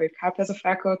you? Like, wake up as a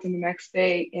faculty the next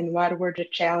day, and what were the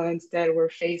challenges that were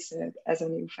faced as a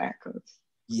new faculty?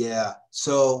 Yeah,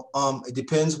 so it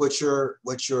depends what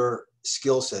your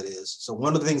skill set is. So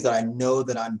one of the things that I know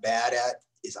that I'm bad at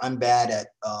is I'm bad at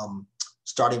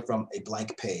starting from a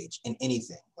blank page in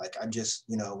anything. Like, I'm just,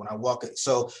 when I walk in.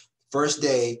 So first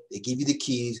day, they give you the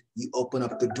keys, you open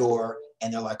up the door,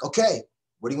 and they're like, okay,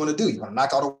 what do you want to do? You want to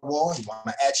knock out a wall? You want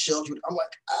to add shelves? I'm like,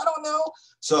 I don't know.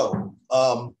 So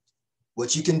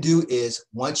what you can do is,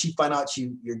 once you find out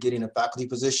you're getting a faculty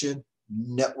position,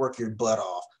 network your butt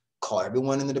off. Call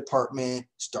everyone in the department,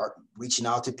 start reaching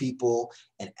out to people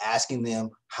and asking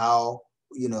them how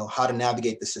to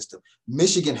navigate the system.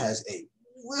 Michigan has a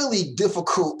really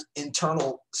difficult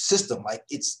internal system. Like,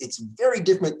 it's very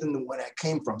different than the one I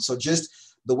came from. So just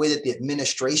the way that the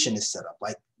administration is set up,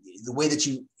 like the way that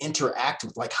you interact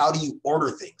with, like, how do you order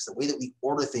things? The way that we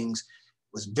order things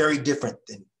was very different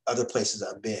than other places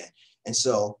I've been. And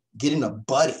so getting a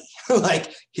buddy,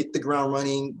 like, hit the ground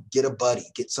running, get a buddy,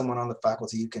 get someone on the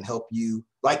faculty who can help you.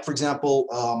 Like, for example,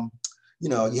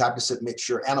 you have to submit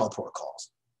your animal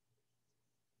protocols.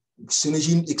 As soon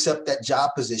as you accept that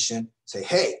job position, say,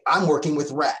 hey, I'm working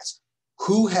with rats.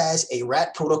 Who has a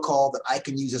rat protocol that I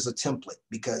can use as a template?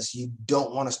 Because you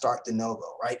don't want to start de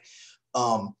novo, right?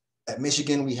 At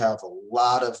Michigan, we have a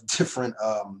lot of different,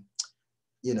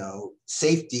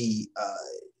 safety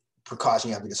precaution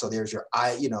you have to do. So there's your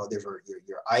there's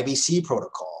your IBC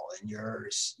protocol and your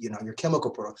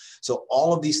chemical protocol. So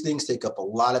all of these things take up a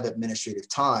lot of administrative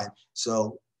time.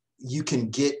 So you can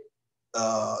get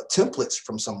templates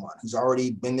from someone who's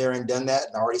already been there and done that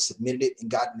and already submitted it and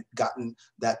gotten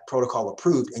that protocol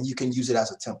approved, and you can use it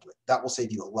as a template. That will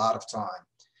save you a lot of time.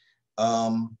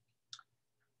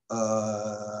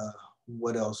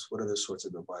 What else? What other sorts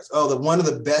of advice? Oh, one of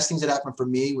the best things that happened for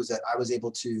me was that I was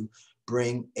able to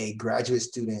bring a graduate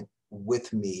student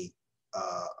with me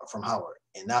from Howard,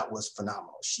 and that was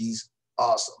phenomenal. She's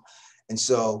awesome. And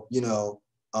so,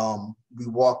 we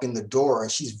walk in the door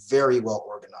and she's very well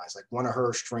organized. Like, one of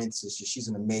her strengths is she's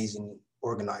an amazing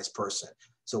organized person.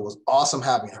 So it was awesome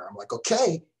having her. I'm like,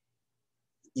 okay,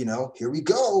 here we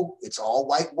go. It's all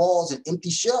white walls and empty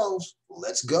shelves.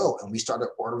 Let's go. And we started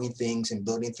ordering things and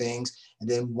building things. And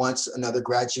then once another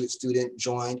graduate student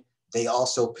joined, they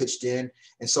also pitched in.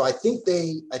 And so I think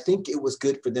it was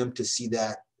good for them to see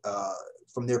that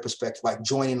from their perspective, like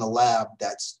joining a lab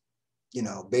that's,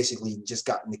 basically just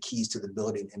gotten the keys to the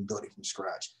building and building from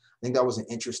scratch. I think that was an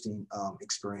interesting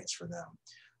experience for them.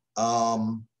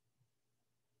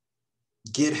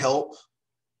 Get help,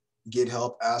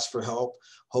 ask for help.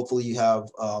 Hopefully you have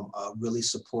a really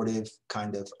supportive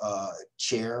kind of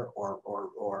chair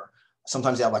or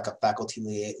sometimes they have like a faculty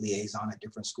liaison at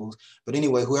different schools. But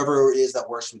anyway, whoever it is that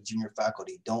works with junior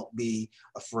faculty, don't be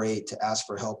afraid to ask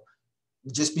for help.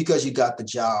 Just because you got the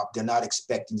job, they're not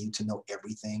expecting you to know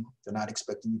everything. They're not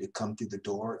expecting you to come through the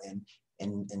door and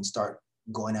start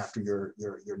going after your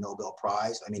Nobel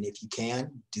Prize. I mean, if you can,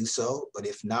 do so. But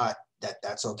if not,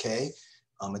 that's okay.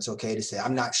 It's okay to say,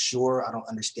 I'm not sure, I don't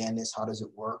understand this, how does it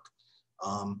work?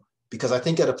 Because I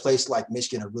think at a place like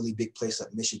Michigan, a really big place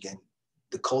like Michigan,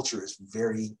 the culture is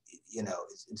very,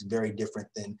 it's very different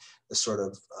than the sort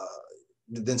of,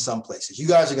 than some places. You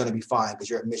guys are gonna be fine because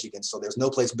you're at Michigan, so there's no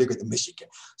place bigger than Michigan.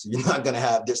 So you're not gonna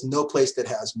have, there's no place that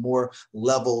has more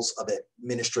levels of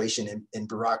administration and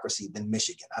bureaucracy than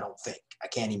Michigan, I don't think. I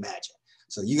can't imagine.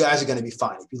 So you guys are gonna be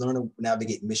fine. If you learn to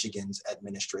navigate Michigan's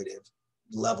administrative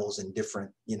levels and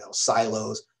different,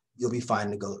 silos, you'll be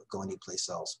fine to go any place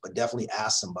else. But definitely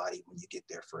ask somebody when you get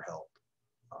there for help.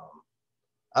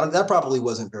 That probably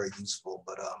wasn't very useful,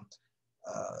 but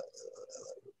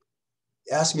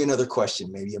ask me another question,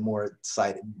 maybe a more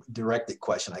directed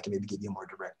question. I can maybe give you a more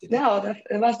directed. No,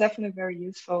 it was definitely very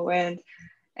useful. And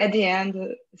at the end,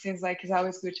 it seems like it's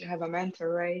always good to have a mentor,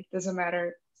 right? Doesn't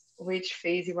matter which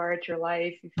phase you are at your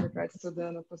life, if you're a grad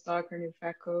student, a postdoc, or new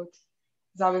faculty.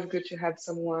 It's always good to have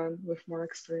someone with more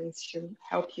experience to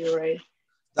help you, right?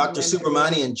 Dr.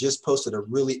 Subramanian just posted a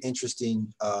really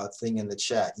interesting thing in the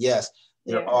chat. Yes,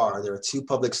 there are 2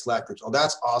 public Slack groups. Oh,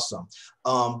 that's awesome.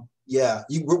 Yeah,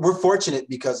 we're fortunate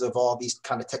because of all these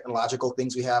kind of technological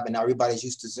things we have, and now everybody's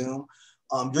used to Zoom.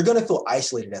 You're going to feel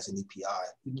isolated as an EPI.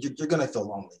 You're going to feel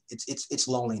lonely. It's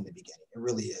lonely in the beginning. It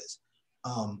really is.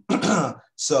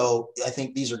 So I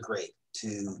think these are great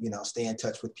to stay in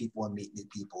touch with people and meet new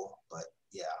people. But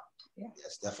yeah,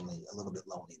 it's definitely a little bit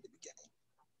lonely in the beginning.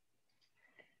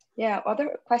 Yeah,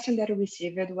 other question that we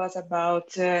received was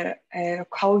about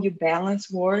how you balance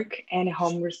work and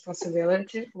home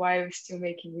responsibility while still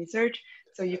making research.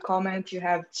 So you comment you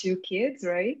have 2 kids,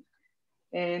 right?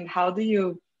 And how do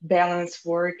you balance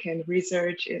work and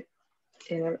research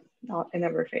and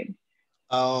everything?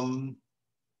 I'm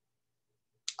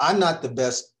not the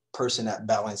best person at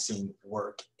balancing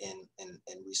work and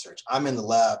research. I'm in the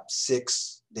lab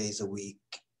 6 days a week.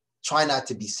 Try not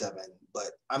to be 7,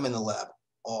 but I'm in the lab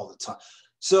all the time.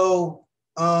 So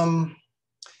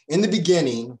in the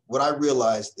beginning, what I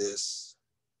realized is,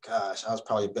 gosh, I was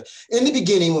probably, in the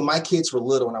beginning when my kids were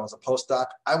little, when I was a postdoc,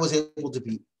 I was able to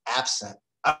be absent.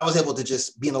 I was able to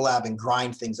just be in the lab and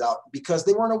grind things out because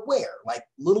they weren't aware. Like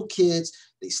little kids,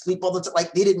 they sleep all the time.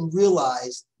 Like they didn't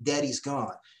realize daddy's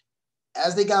gone.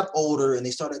 As they got older and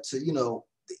they started to,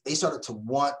 they started to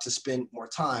want to spend more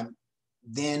time,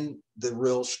 then the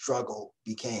real struggle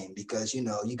became because, you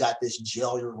got this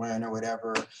gel you're wearing or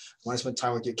whatever, want to spend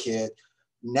time with your kid.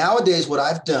 Nowadays, what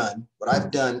I've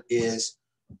done is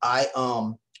I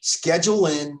schedule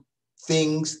in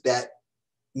things that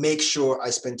make sure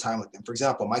I spend time with them. For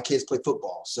example, my kids play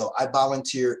football. So I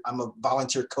volunteer, I'm a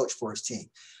volunteer coach for his team.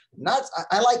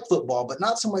 I like football, but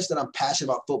not so much that I'm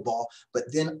passionate about football,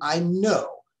 but then I know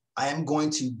I am going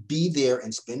to be there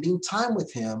and spending time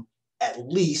with him at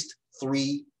least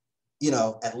 3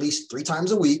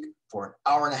 times a week for an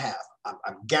hour and a half.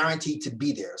 I'm guaranteed to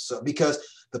be there. So because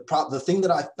the thing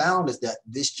that I found is that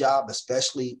this job,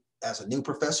 especially as a new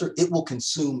professor, it will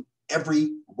consume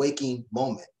every waking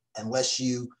moment, unless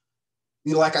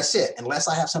like I said, unless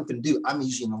I have something to do, I'm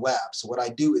usually in the lab. So what I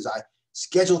do is I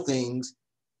schedule things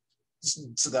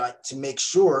so that to make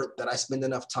sure that I spend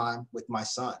enough time with my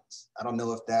sons. I don't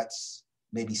know if that's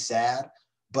maybe sad,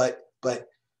 but but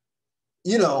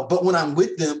when I'm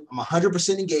with them, I'm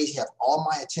 100% engaged, have all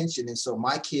my attention. And so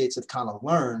my kids have kind of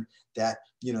learned that,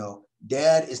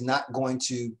 dad is not going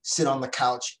to sit on the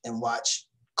couch and watch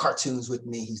cartoons with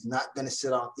me. He's not going to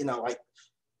sit on, like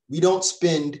we don't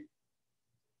spend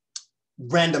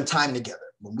random time together.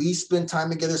 When we spend time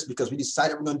together, it's because we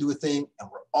decided we're going to do a thing and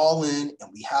we're all in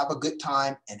and we have a good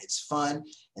time and it's fun.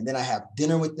 And then I have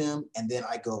dinner with them and then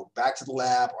I go back to the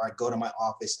lab or I go to my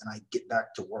office and I get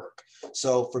back to work.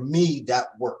 So for me, that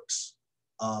works.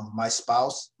 My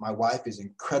spouse, my wife is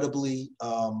incredibly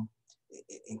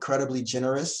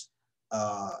generous,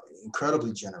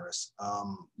 incredibly generous.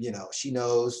 She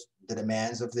knows the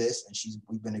demands of this and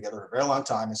we've been together a very long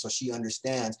time. And so she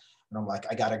understands. And I'm like,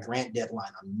 I got a grant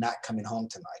deadline. I'm not coming home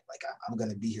tonight. Like I'm going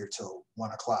to be here till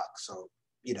 1 o'clock. So,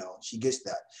 she gets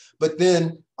that. But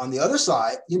then on the other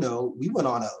side, we went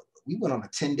on a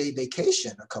 10-day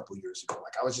vacation a couple of years ago.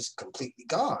 Like I was just completely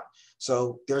gone.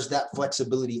 So there's that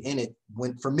flexibility in it.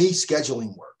 When for me,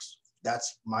 scheduling works.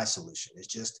 That's my solution. It's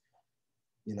just,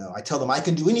 I tell them I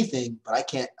can do anything, but I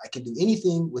can do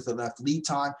anything with enough lead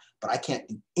time, but I can't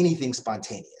do anything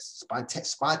spontaneous.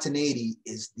 Spontaneity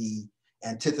is the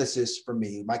antithesis for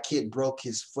me. My kid broke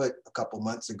his foot a couple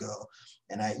months ago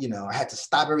and I had to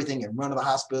stop everything and run to the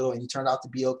hospital and he turned out to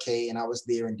be okay. And I was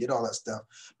there and did all that stuff.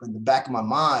 But in the back of my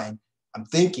mind, I'm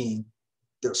thinking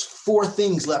there's 4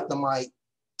 things left on my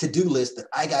to-do list that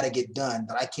I got to get done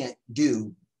that I can't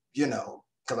do,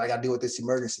 because I got to deal with this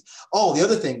emergency. Oh, the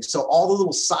other thing. So all the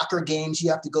little soccer games you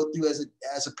have to go through as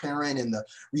a parent and the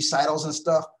recitals and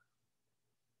stuff.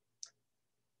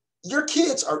 Your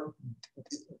kids are,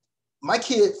 my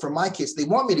kids, they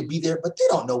want me to be there, but they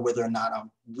don't know whether or not I'm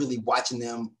really watching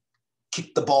them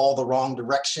kick the ball the wrong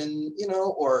direction,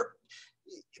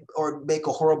 or make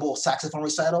a horrible saxophone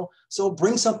recital. So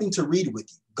bring something to read with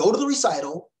you. Go to the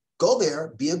recital, go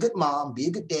there, be a good mom, be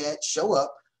a good dad, show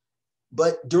up.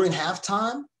 But during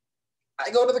halftime, I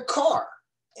go to the car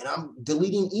and I'm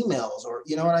deleting emails or,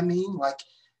 you know what I mean? Like,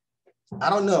 I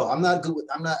don't know. I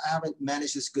haven't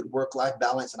managed this good work-life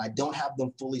balance and I don't have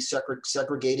them fully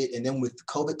segregated. And then with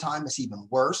COVID time, it's even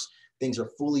worse. Things are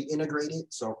fully integrated.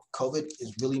 So COVID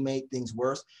has really made things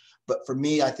worse. But for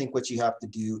me, I think what you have to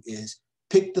do is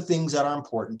pick the things that are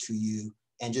important to you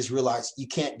and just realize you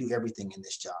can't do everything in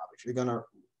this job. If you're gonna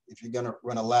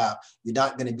run a lab, you're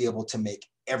not gonna be able to make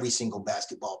every single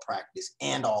basketball practice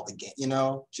and all the game,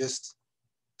 just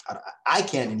I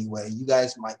can anyway. You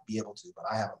guys might be able to, but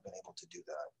I haven't been able to do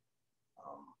that.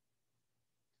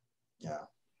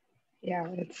 Yeah,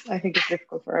 I think it's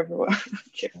difficult for everyone.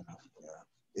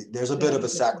 There's a bit of a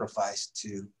sacrifice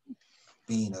to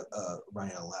being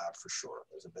running a lab for sure.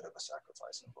 There's a bit of a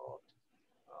sacrifice involved.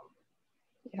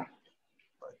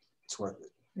 But it's worth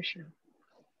it. For sure.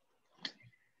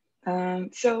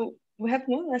 So we have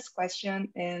one last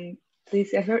question, and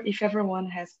please, if everyone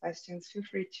has questions, feel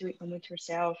free to unmute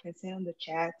yourself and send on the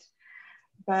chat.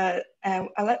 But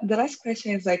the last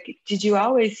question is like, did you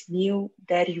always knew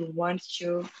that you want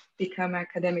to become an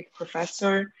academic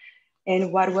professor?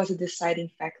 And what was the deciding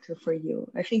factor for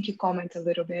you? I think you comment a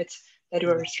little bit that you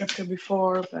were a instructor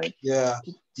before, but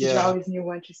did you always knew you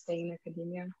want to stay in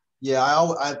academia? Yeah,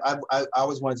 I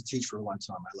always wanted to teach for a long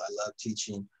time. I love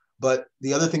teaching. But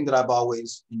the other thing that I've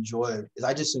always enjoyed is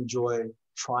I just enjoy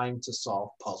trying to solve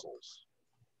puzzles,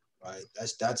 right?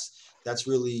 That's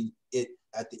really it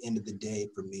at the end of the day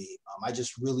for me. I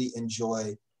just really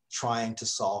enjoy trying to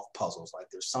solve puzzles.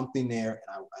 Like there's something there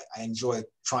and I enjoy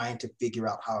trying to figure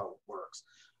out how it works.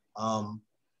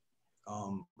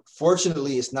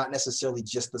 Fortunately, it's not necessarily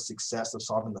just the success of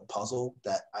solving the puzzle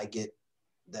that I get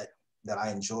that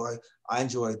I enjoy. I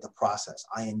enjoy the process.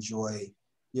 I enjoy,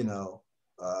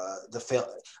 the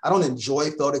fail. I don't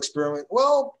enjoy failed experiment.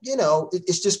 Well,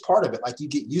 it's just part of it. Like you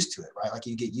get used to it, right? Like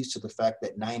you get used to the fact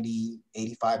that 90%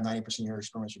 of your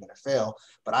experiments are going to fail.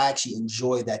 But I actually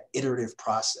enjoy that iterative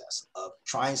process of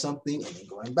trying something and then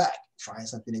going back, trying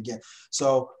something again.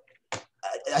 So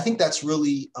I think that's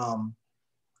really,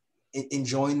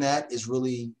 enjoying that is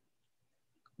really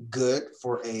good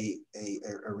for a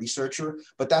researcher,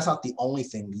 but that's not the only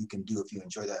thing you can do if you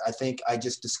enjoy that. I think I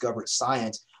just discovered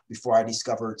science before I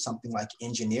discovered something like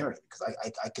engineering, because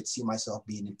I could see myself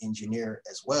being an engineer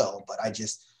as well, but I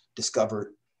just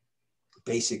discovered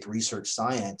basic research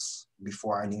science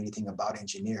before I knew anything about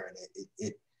engineering.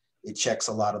 It checks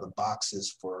a lot of the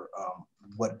boxes for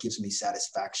what gives me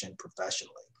satisfaction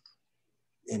professionally.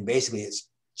 And basically it's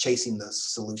chasing the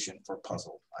solution for a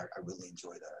puzzle. I really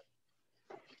enjoy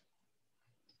that.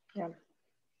 Yeah.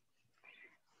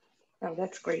 Oh,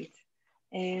 that's great.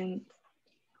 And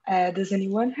does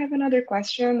anyone have another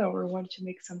question or want to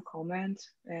make some comment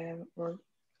or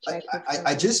chat with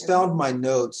I just found my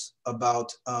notes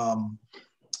about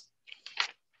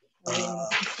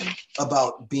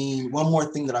being, one more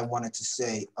thing that I wanted to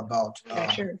say about.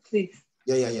 Yeah, sure, please.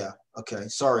 Yeah. Okay,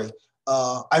 sorry.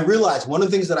 I realized one of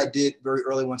the things that I did very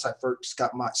early once I first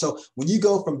got so when you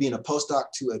go from being a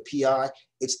postdoc to a PI,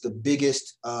 it's the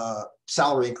biggest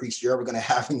salary increase you're ever going to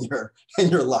have in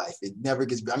your life. It never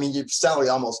gets, I mean, your salary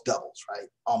almost doubles, right?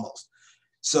 Almost.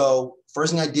 So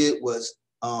first thing I did was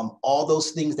all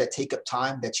those things that take up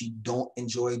time that you don't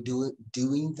enjoy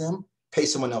doing them, pay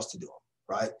someone else to do them.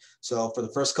 Right. So for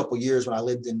the first couple of years when I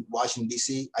lived in Washington,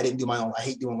 D.C., I didn't do my own. I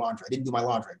hate doing laundry. I didn't do my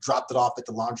laundry. I dropped it off at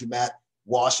the laundromat,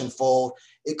 wash and fold.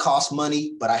 It costs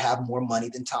money, but I have more money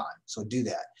than time. So do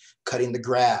that. Cutting the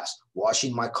grass,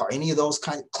 washing my car, any of those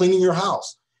cleaning your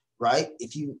house. Right.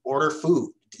 If you order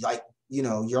food, like, you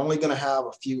know, you're only going to have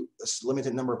a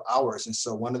limited number of hours. And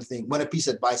so one piece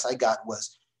of advice I got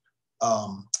was,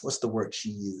 what's the word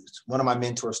she used? One of my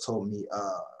mentors told me,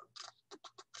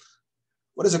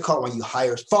 what is it called when you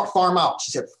hire, farm out?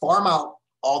 She said, farm out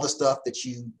all the stuff that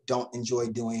you don't enjoy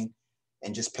doing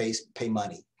and just pay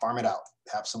money. Farm it out.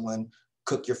 Have someone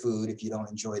cook your food if you don't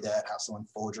enjoy that. Have someone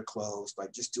fold your clothes.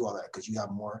 Like, just do all that because you have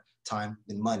more time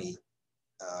than money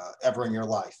ever in your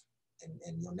life.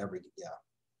 And you'll never get, yeah.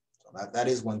 So that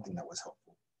is one thing that was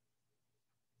helpful.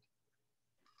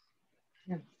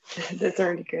 Yeah, that's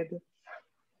really good.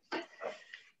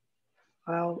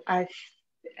 Well,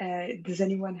 does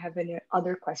anyone have any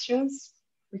other questions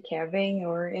for Kevin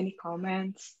or any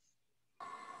comments?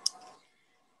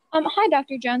 Hi,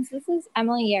 Dr. Jones. This is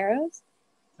Emily Yarrows.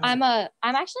 I'm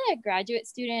actually a graduate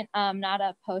student, not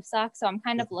a postdoc, so I'm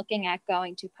kind of looking at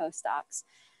going to postdocs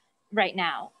right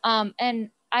now. And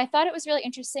I thought it was really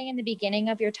interesting in the beginning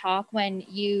of your talk when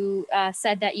you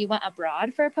said that you went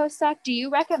abroad for a postdoc. Do you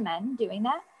recommend doing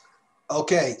that?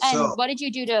 Okay, and what did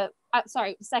you do to,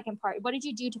 second part, what did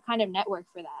you do to kind of network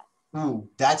for that?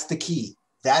 That's the key.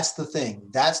 That's the thing.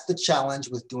 That's the challenge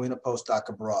with doing a postdoc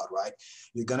abroad, right?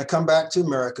 You're going to come back to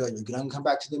America. You're going to come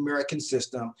back to the American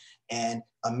system, and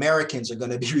Americans are going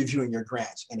to be reviewing your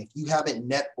grants. And if you haven't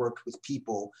networked with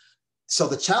people, so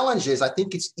the challenge is, I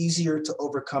think it's easier to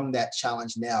overcome that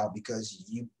challenge now because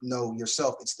you know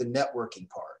yourself, it's the networking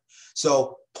part.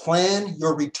 So plan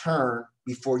your return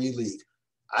before you leave.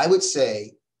 I would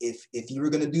say, if you were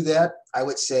going to do that, I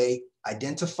would say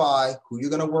identify who you're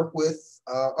going to work with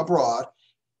abroad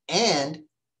and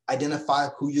identify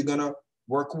who you're going to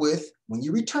work with when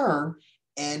you return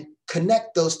and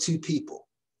connect those two people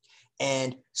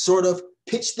and sort of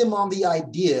pitch them on the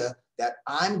idea that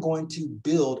I'm going to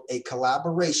build a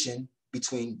collaboration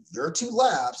between your two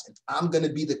labs and I'm going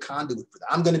to be the conduit for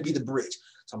that. I'm going to be the bridge.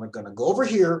 So I'm going to go over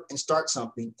here and start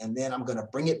something, and then I'm going to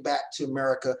bring it back to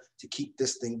America to keep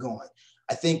this thing going.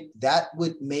 I think that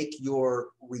would make your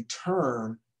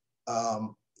return,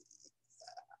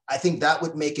 I think that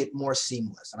would make it more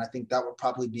seamless. And I think that would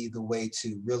probably be the way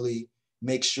to really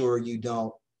make sure you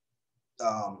don't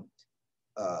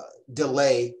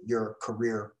delay your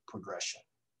career progression,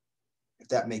 if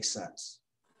that makes sense.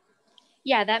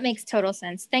 Yeah, that makes total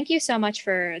sense. Thank you so much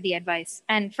for the advice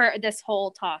and for this whole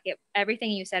talk.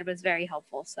 Everything you said was very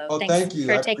helpful. So thanks thank you.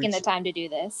 For taking the time to do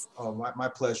this. Oh, my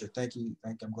pleasure. Thank you.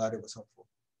 I'm glad it was helpful.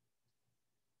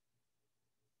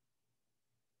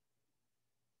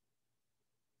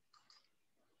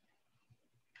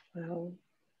 Well,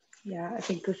 yeah, I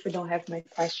think if we don't have more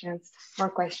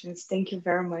questions, thank you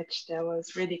very much. That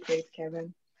was really great,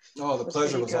 Kevin. Oh, the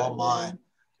pleasure was all mine.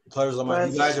 The pleasure was all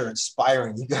mine. You guys are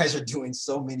inspiring. You guys are doing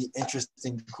so many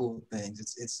interesting, cool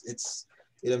things.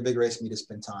 It invigorates me to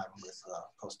spend time with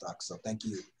postdocs. So thank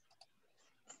you.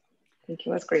 Thank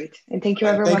you. It was great. And thank you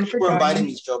everyone for inviting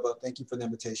me, Shoba. Thank you for the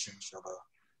invitation, Shoba.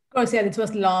 Of course, yeah, this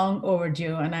was long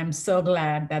overdue, and I'm so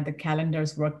glad that the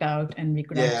calendars worked out and we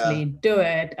could actually do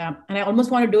it. And I almost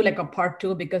want to do like a part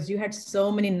 2 because you had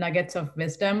so many nuggets of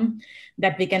wisdom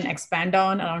that we can expand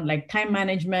on around like time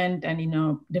management and,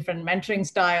 different mentoring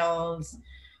styles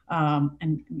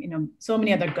and, so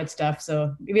many other good stuff.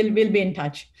 So we'll be in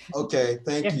touch. Okay,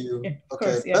 thank you. Yeah, okay,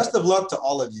 course, yeah. Best of luck to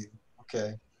all of you.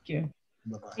 Okay. Thank you.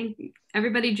 Bye-bye. Thank you.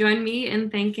 Everybody join me in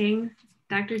thanking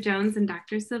Dr. Jones and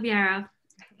Dr. Silviera.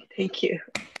 Thank you.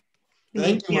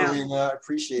 Thank you, Marina. I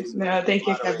appreciate it. No, thank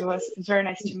you, Kevin. It was very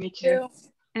nice to meet you.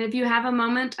 And if you have a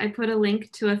moment, I put a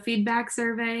link to a feedback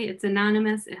survey. It's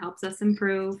anonymous. It helps us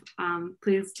improve.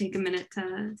 Please take a minute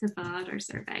to fill out our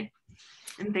survey.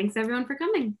 And thanks everyone for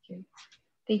coming.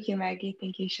 Thank you, Maggie.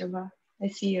 Thank you, Shubha. I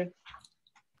see you.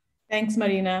 Thanks,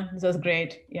 Marina. This was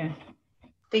great. Yeah.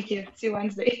 Thank you. See you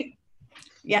Wednesday.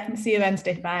 Yeah, see you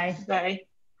Wednesday. Bye. Bye.